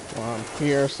while I'm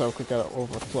here, so we got an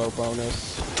overflow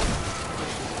bonus.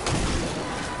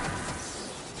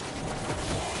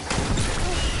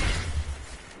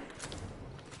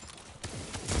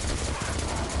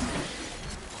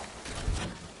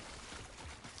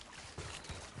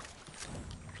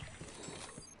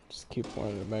 Keep one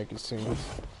of the magazines.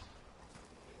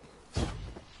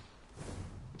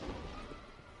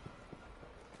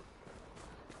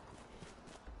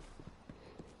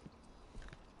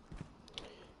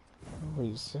 What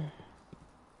is it?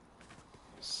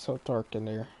 It's so dark in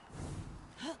there.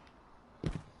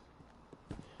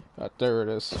 Ah, there it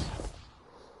is.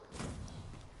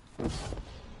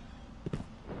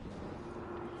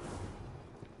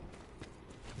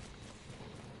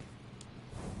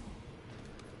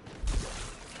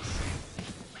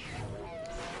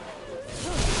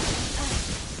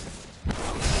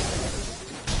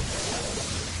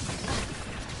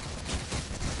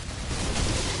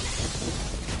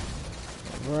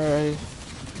 Right,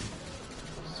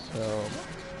 so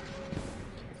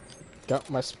got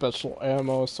my special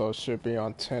ammo, so it should be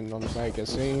on 10 on the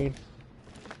magazine.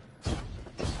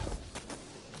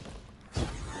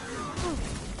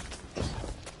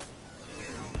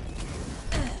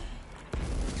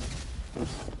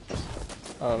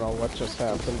 I don't know what just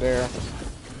happened there.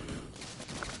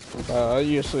 I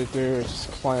usually do is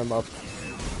just climb up.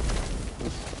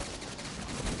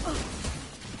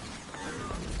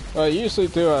 I usually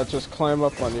do just climb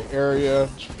up on the area,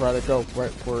 try to go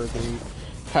right where the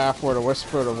path where the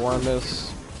Whisper of the Worm is,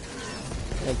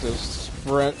 and just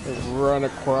sprint and run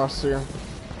across here.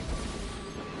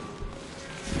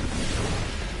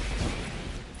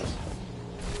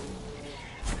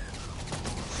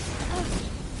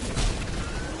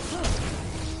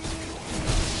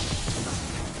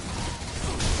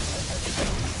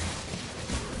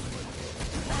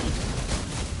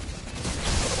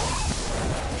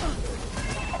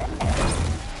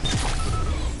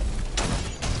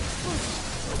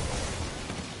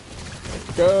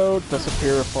 Go,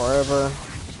 disappear forever.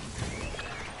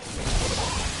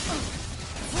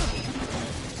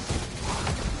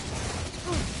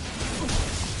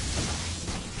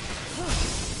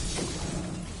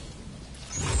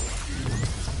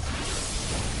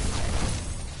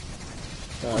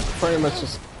 Pretty much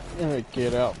just gonna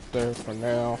get out there for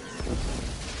now.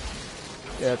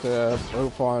 Yeah, to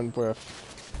move on with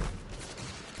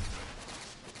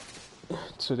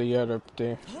to the other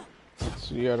thing,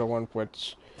 to the other one,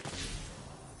 which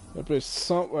would be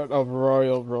somewhat of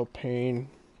real pain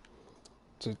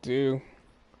to do.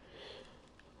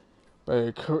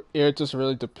 But it just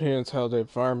really depends how the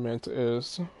environment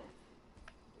is.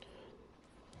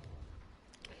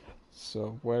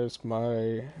 So where's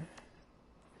my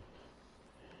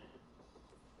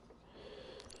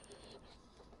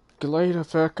Glade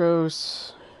of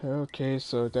Echoes? Okay,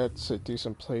 so that's a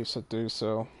decent place to do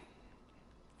so.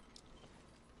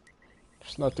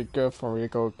 There's nothing good for me to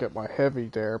go get my heavy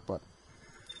there, but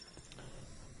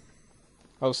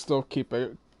I'll still keep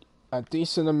a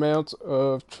decent amount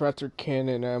of tractor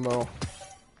cannon ammo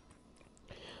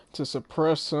to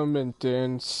suppress them and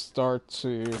then start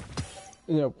to,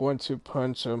 you know, 1-2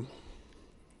 punch them.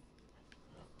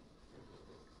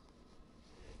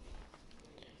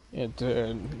 And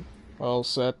then, well,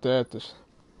 set that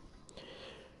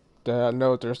I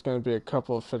know there's going to be a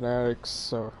couple of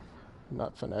fanatics, or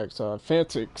not fanatics,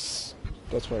 fantics,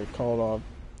 that's what I call them,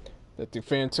 that the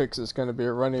fantics is going to be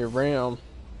running around,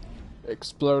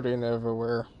 exploding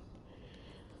everywhere.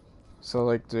 So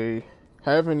like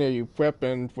having a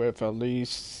weapon with at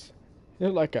least, you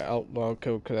know, like an outlaw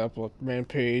code, example,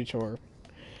 rampage, or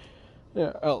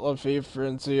yeah, outlaw feed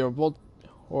frenzy,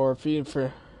 or feed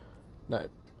for not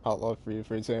outlaw feed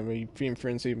frenzy, I mean feed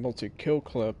frenzy multi-kill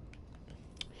clip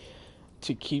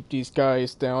to keep these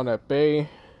guys down at bay,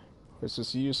 which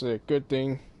is usually a good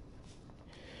thing.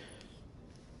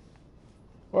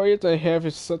 Or you have to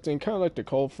have something kind of like the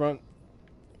cold front.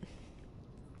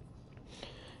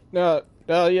 Now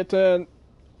you have to,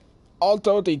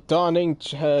 although the dawning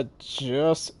had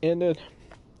just ended,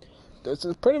 this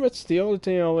is pretty much the only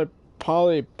thing I would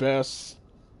probably best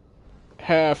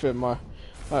have in my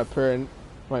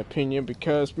opinion,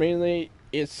 because mainly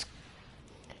it's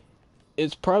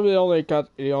probably only got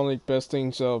the only best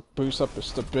things to boost up the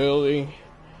stability.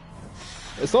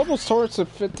 It's almost towards the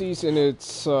 50s in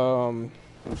its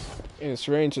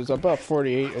range. It's about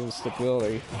 48 in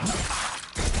stability,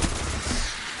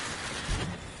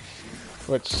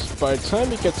 which by the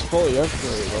time it gets fully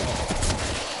upgraded,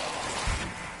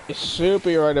 it should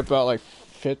be right about like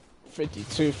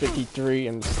 52, 53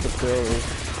 in stability,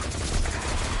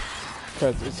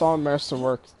 because it's on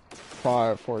Masterwork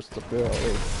 5 for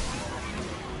stability.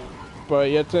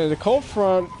 But yet the cold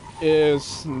front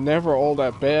is never all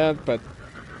that bad, but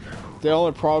the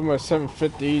only problem with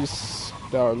 750s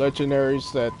that are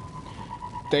legendaries, that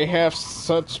they have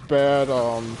such bad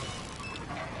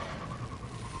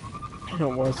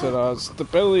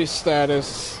stability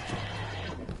status.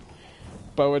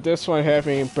 But with this one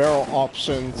having barrel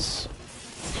options,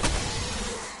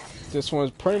 this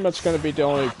one's pretty much going to be the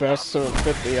only best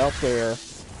 750 out there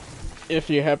if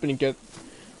you happen to get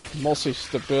mostly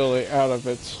stability out of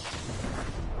it.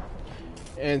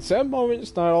 And that moment,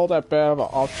 it's not all that bad of an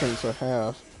option to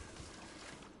have.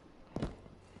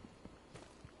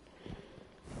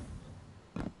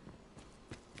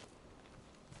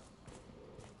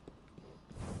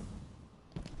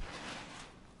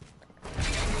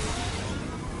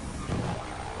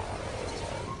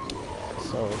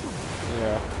 So,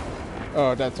 yeah.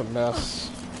 Oh, that's a mess.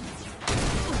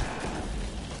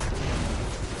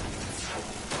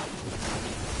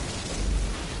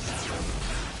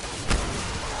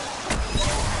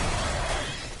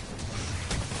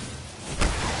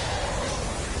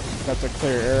 Got to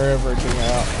clear everything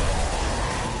out.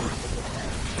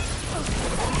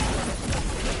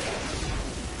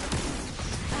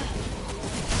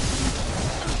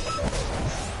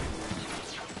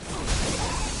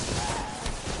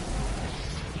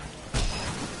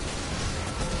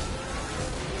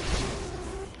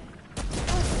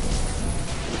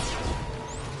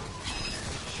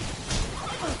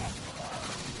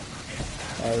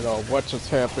 I don't know what just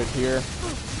happened here.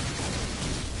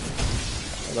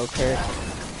 But okay.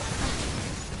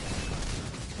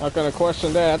 Not gonna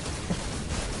question that. I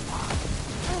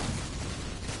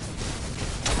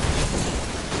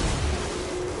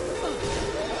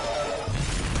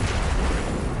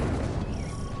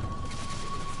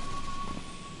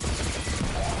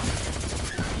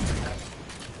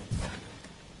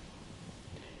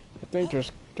think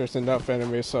there's enough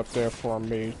enemies up there for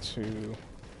me to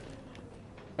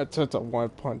attempt a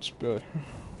one-punch, but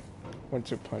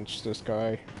to punch this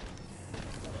guy.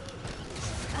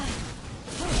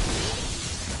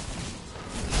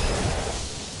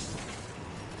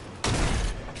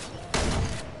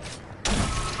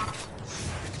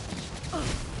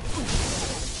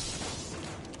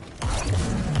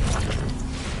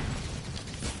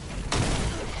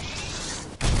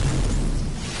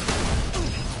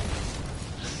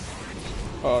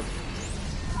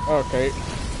 Okay.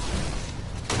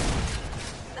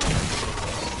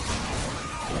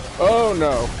 Oh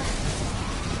no.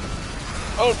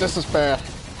 Oh, this is bad.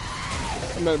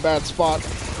 I'm in a bad spot. I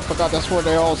forgot that's where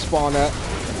they all spawn at.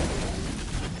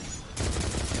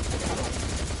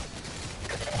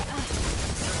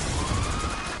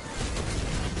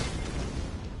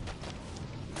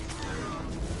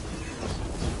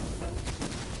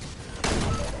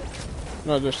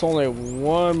 No, there's only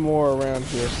one more around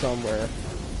here somewhere.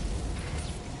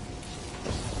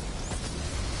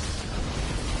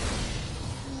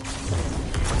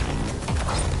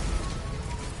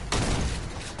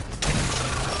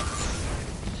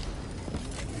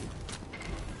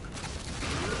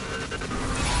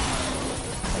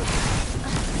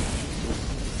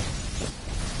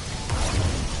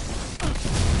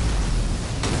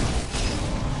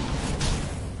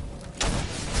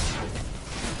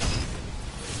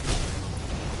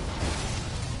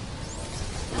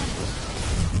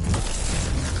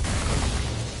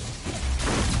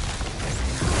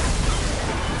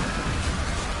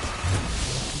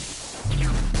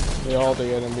 All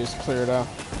the enemies cleared out.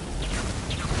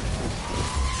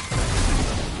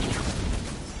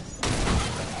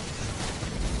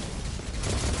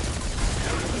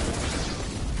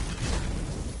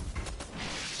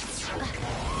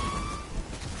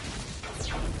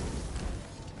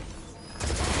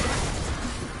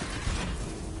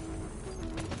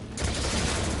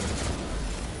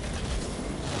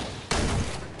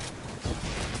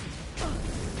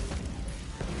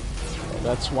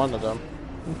 That's one of them.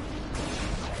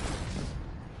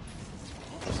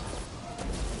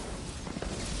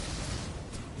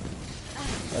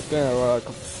 I think what I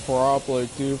could probably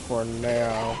do for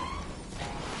now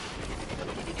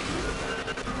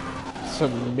is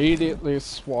immediately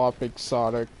swap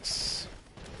exotics.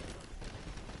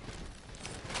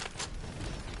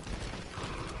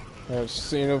 There's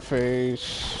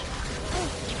Xenophage.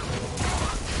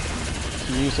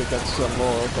 Use it against some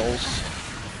oracles.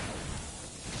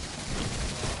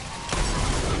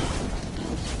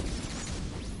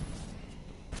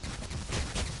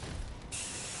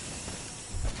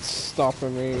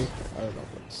 Stopping me. I don't know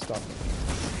what's stopping me.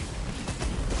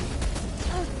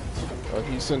 Oh,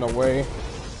 he's in the way.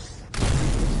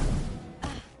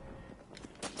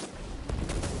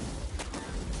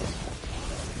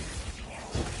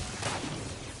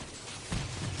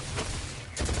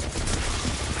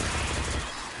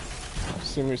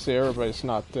 Seem to say everybody's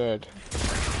not dead.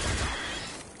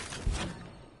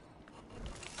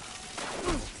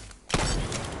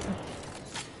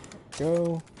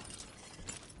 Go.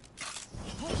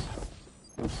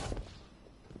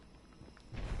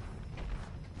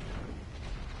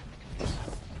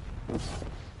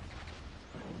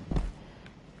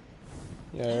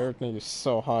 Yeah, everything is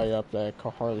so high up that I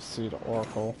can hardly see the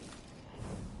oracle.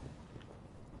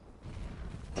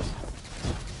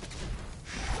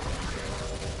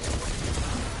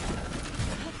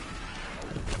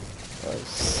 It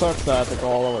sucks that I have to go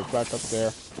all the way back up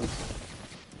there.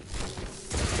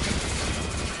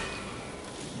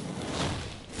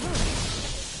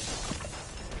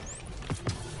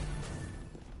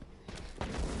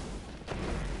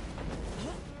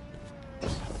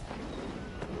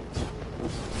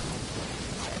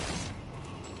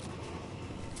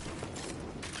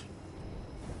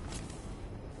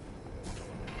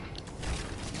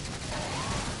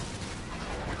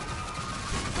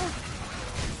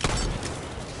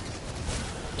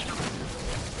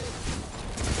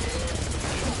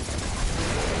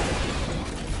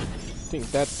 I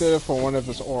think that did it for one of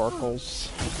his oracles.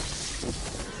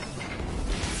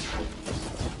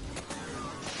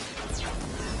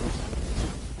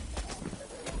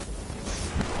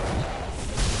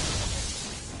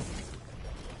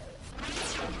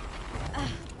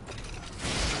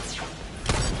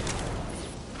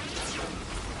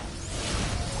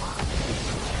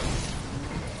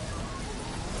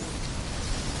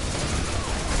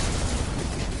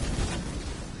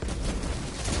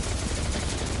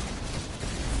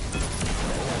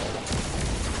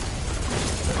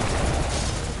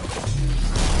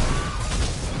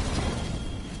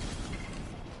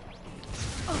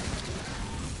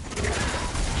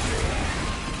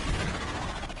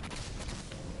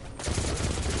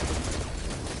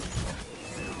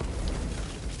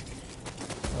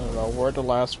 Where the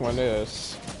last one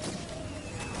is,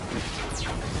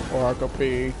 or I could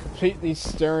be completely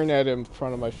staring at him in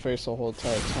front of my face the whole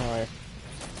entire time.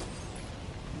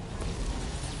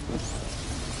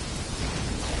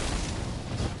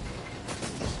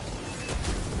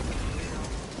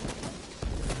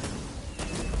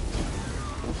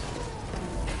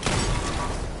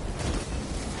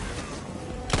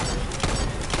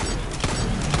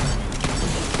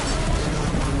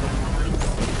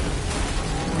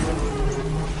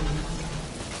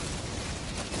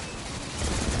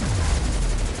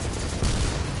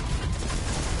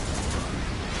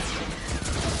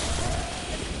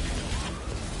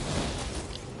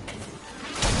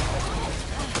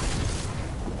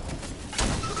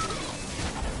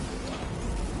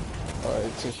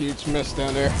 That's a huge miss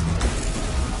down there.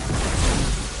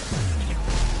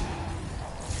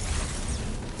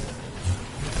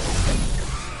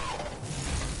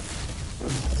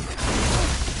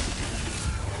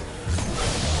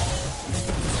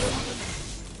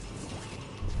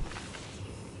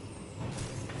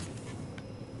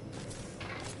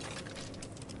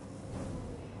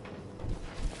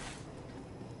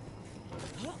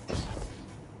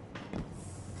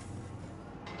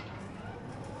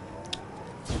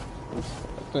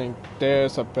 I think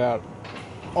there's about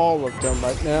all of them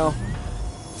right now.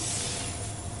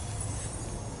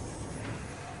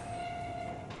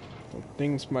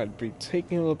 Things might be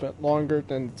taking a little bit longer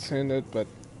than intended, but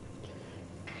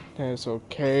that's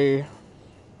okay.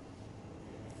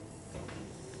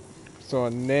 So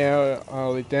now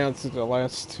only down to the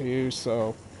last two,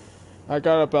 so I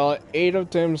got about 8 of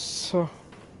them so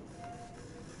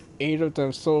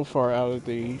far out of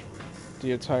the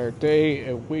entire day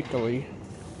and weekly.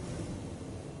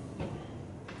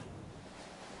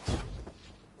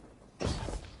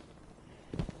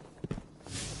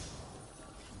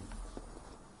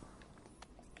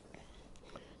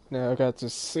 Now I got to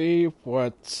see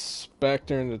what's back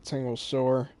there in the Tingle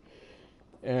Shore,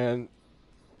 and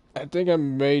I think I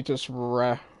may just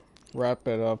wrap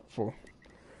it up for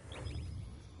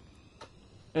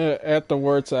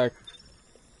afterwards.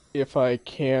 If I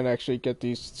can actually get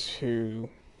these two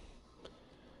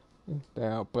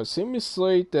now, but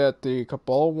seemingly that the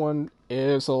Cabal one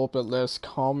is a little bit less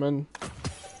common,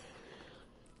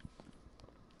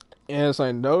 as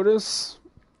I notice.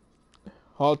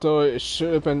 Although it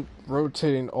should have been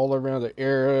rotating all around the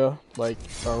area like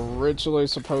originally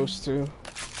supposed to.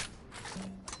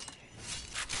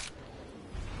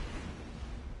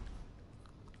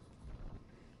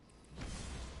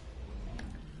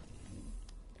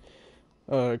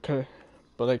 But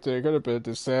like there could have been a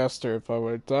disaster if I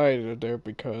would have died there,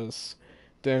 because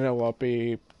then it would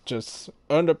be just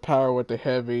underpowered with the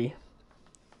heavy.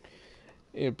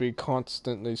 It'd be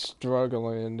constantly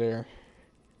struggling in there.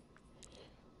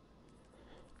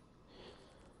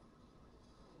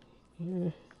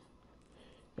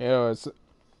 Yeah,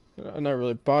 I'm not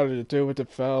really bothered to do with the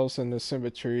fouls and the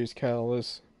symmetries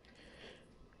catalyst.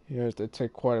 You know, they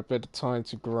take quite a bit of time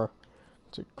to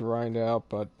grind out,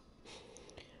 but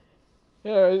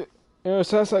yeah, you know,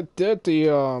 since I did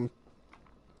the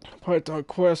Python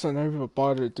quest, I never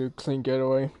bothered to do clean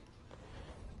getaway.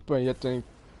 But yet the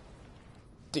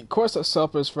quest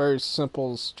itself is very simple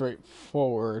and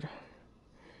straightforward,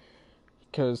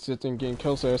 because you can getting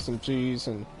kills with SMGs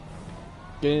and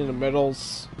getting the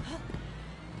medals,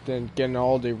 then getting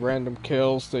all the random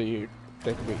kills they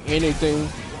can be anything,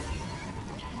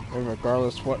 and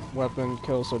regardless what weapon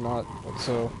kills or not.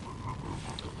 So,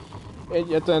 and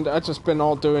yet then I just been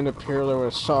all doing it purely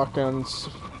with shotguns.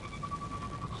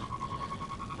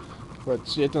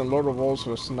 But yet then Lord of Wolves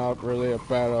was not really a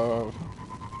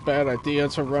bad idea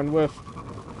to run with.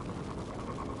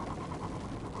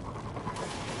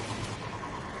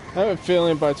 I have a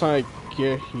feeling by the time I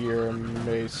get here, it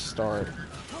may start.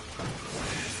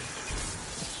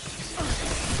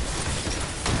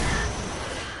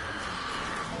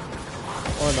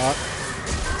 Or not.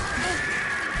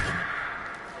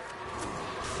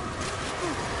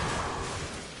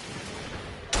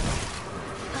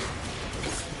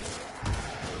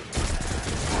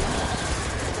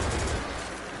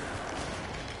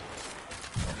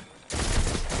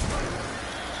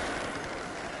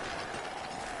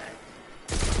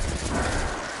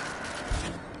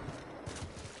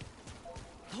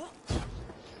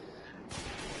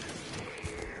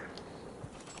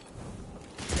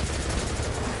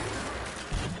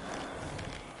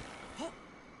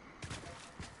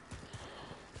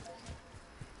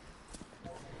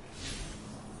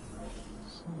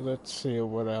 Let's see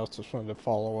what else is going to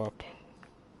follow up.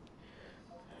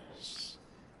 It's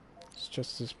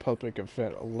just this public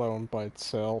event alone by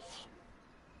itself.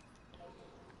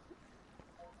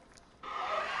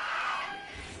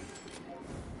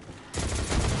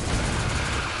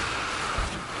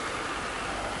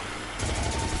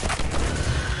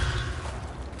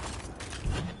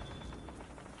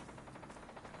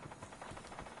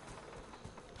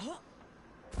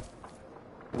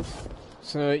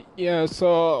 So yeah,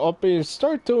 so I'll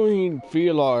start doing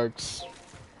vlogs.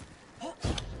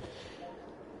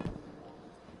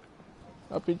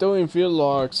 I'll be doing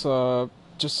vlogs,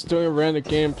 just doing random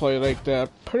gameplay like that,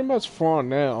 pretty much for on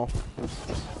now.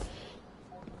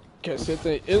 Because it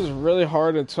is really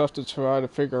hard and tough to try to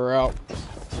figure out,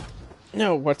 you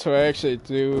know, what to actually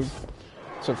do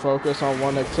to focus on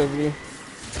one activity.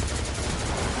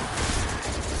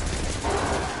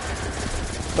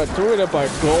 but doing it by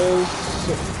goals,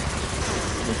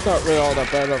 it's not really all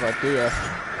that bad of an idea.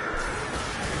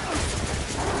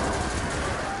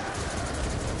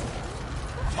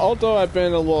 Although I've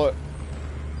been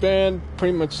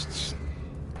pretty much,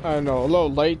 I don't know, a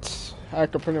little late, I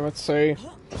could pretty much say,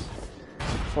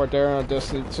 for there on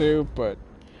Destiny 2, but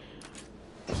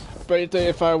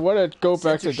if I were to go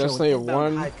back to Destiny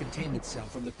 1, hive containment cell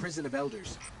from the prison of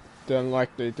elders. then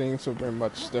likely things would be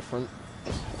much different.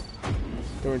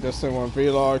 Doing Destiny 1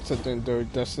 vlogs and then doing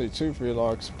Destiny 2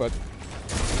 vlogs, but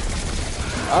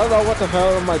I don't know what the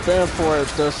hell am I banned for at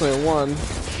Destiny 1,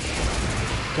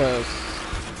 because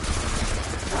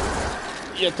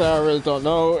yet I really don't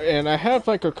know, and I have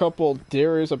like a couple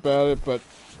theories about it, but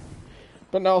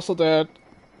also that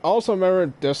I also remember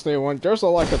in Destiny 1 there's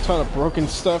like a ton of broken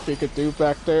stuff you could do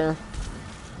back there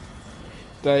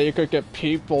that you could get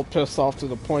people pissed off to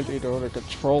the point that you'd order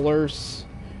controllers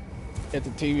at the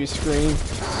TV screen.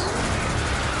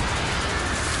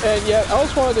 And yet I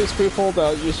was one of these people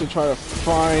that used to try to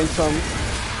find some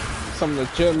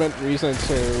legitimate reason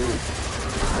to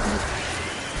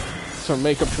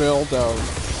make a build that would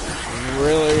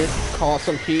really cause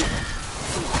some heat.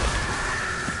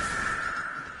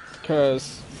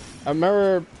 Because I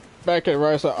remember back at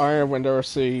Rise of Iron when there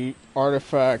was the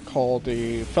artifact called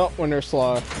the Feltwinter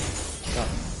Slot.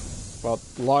 Well,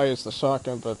 Lie is the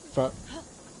shotgun, but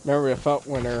memory of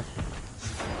Feltwinter.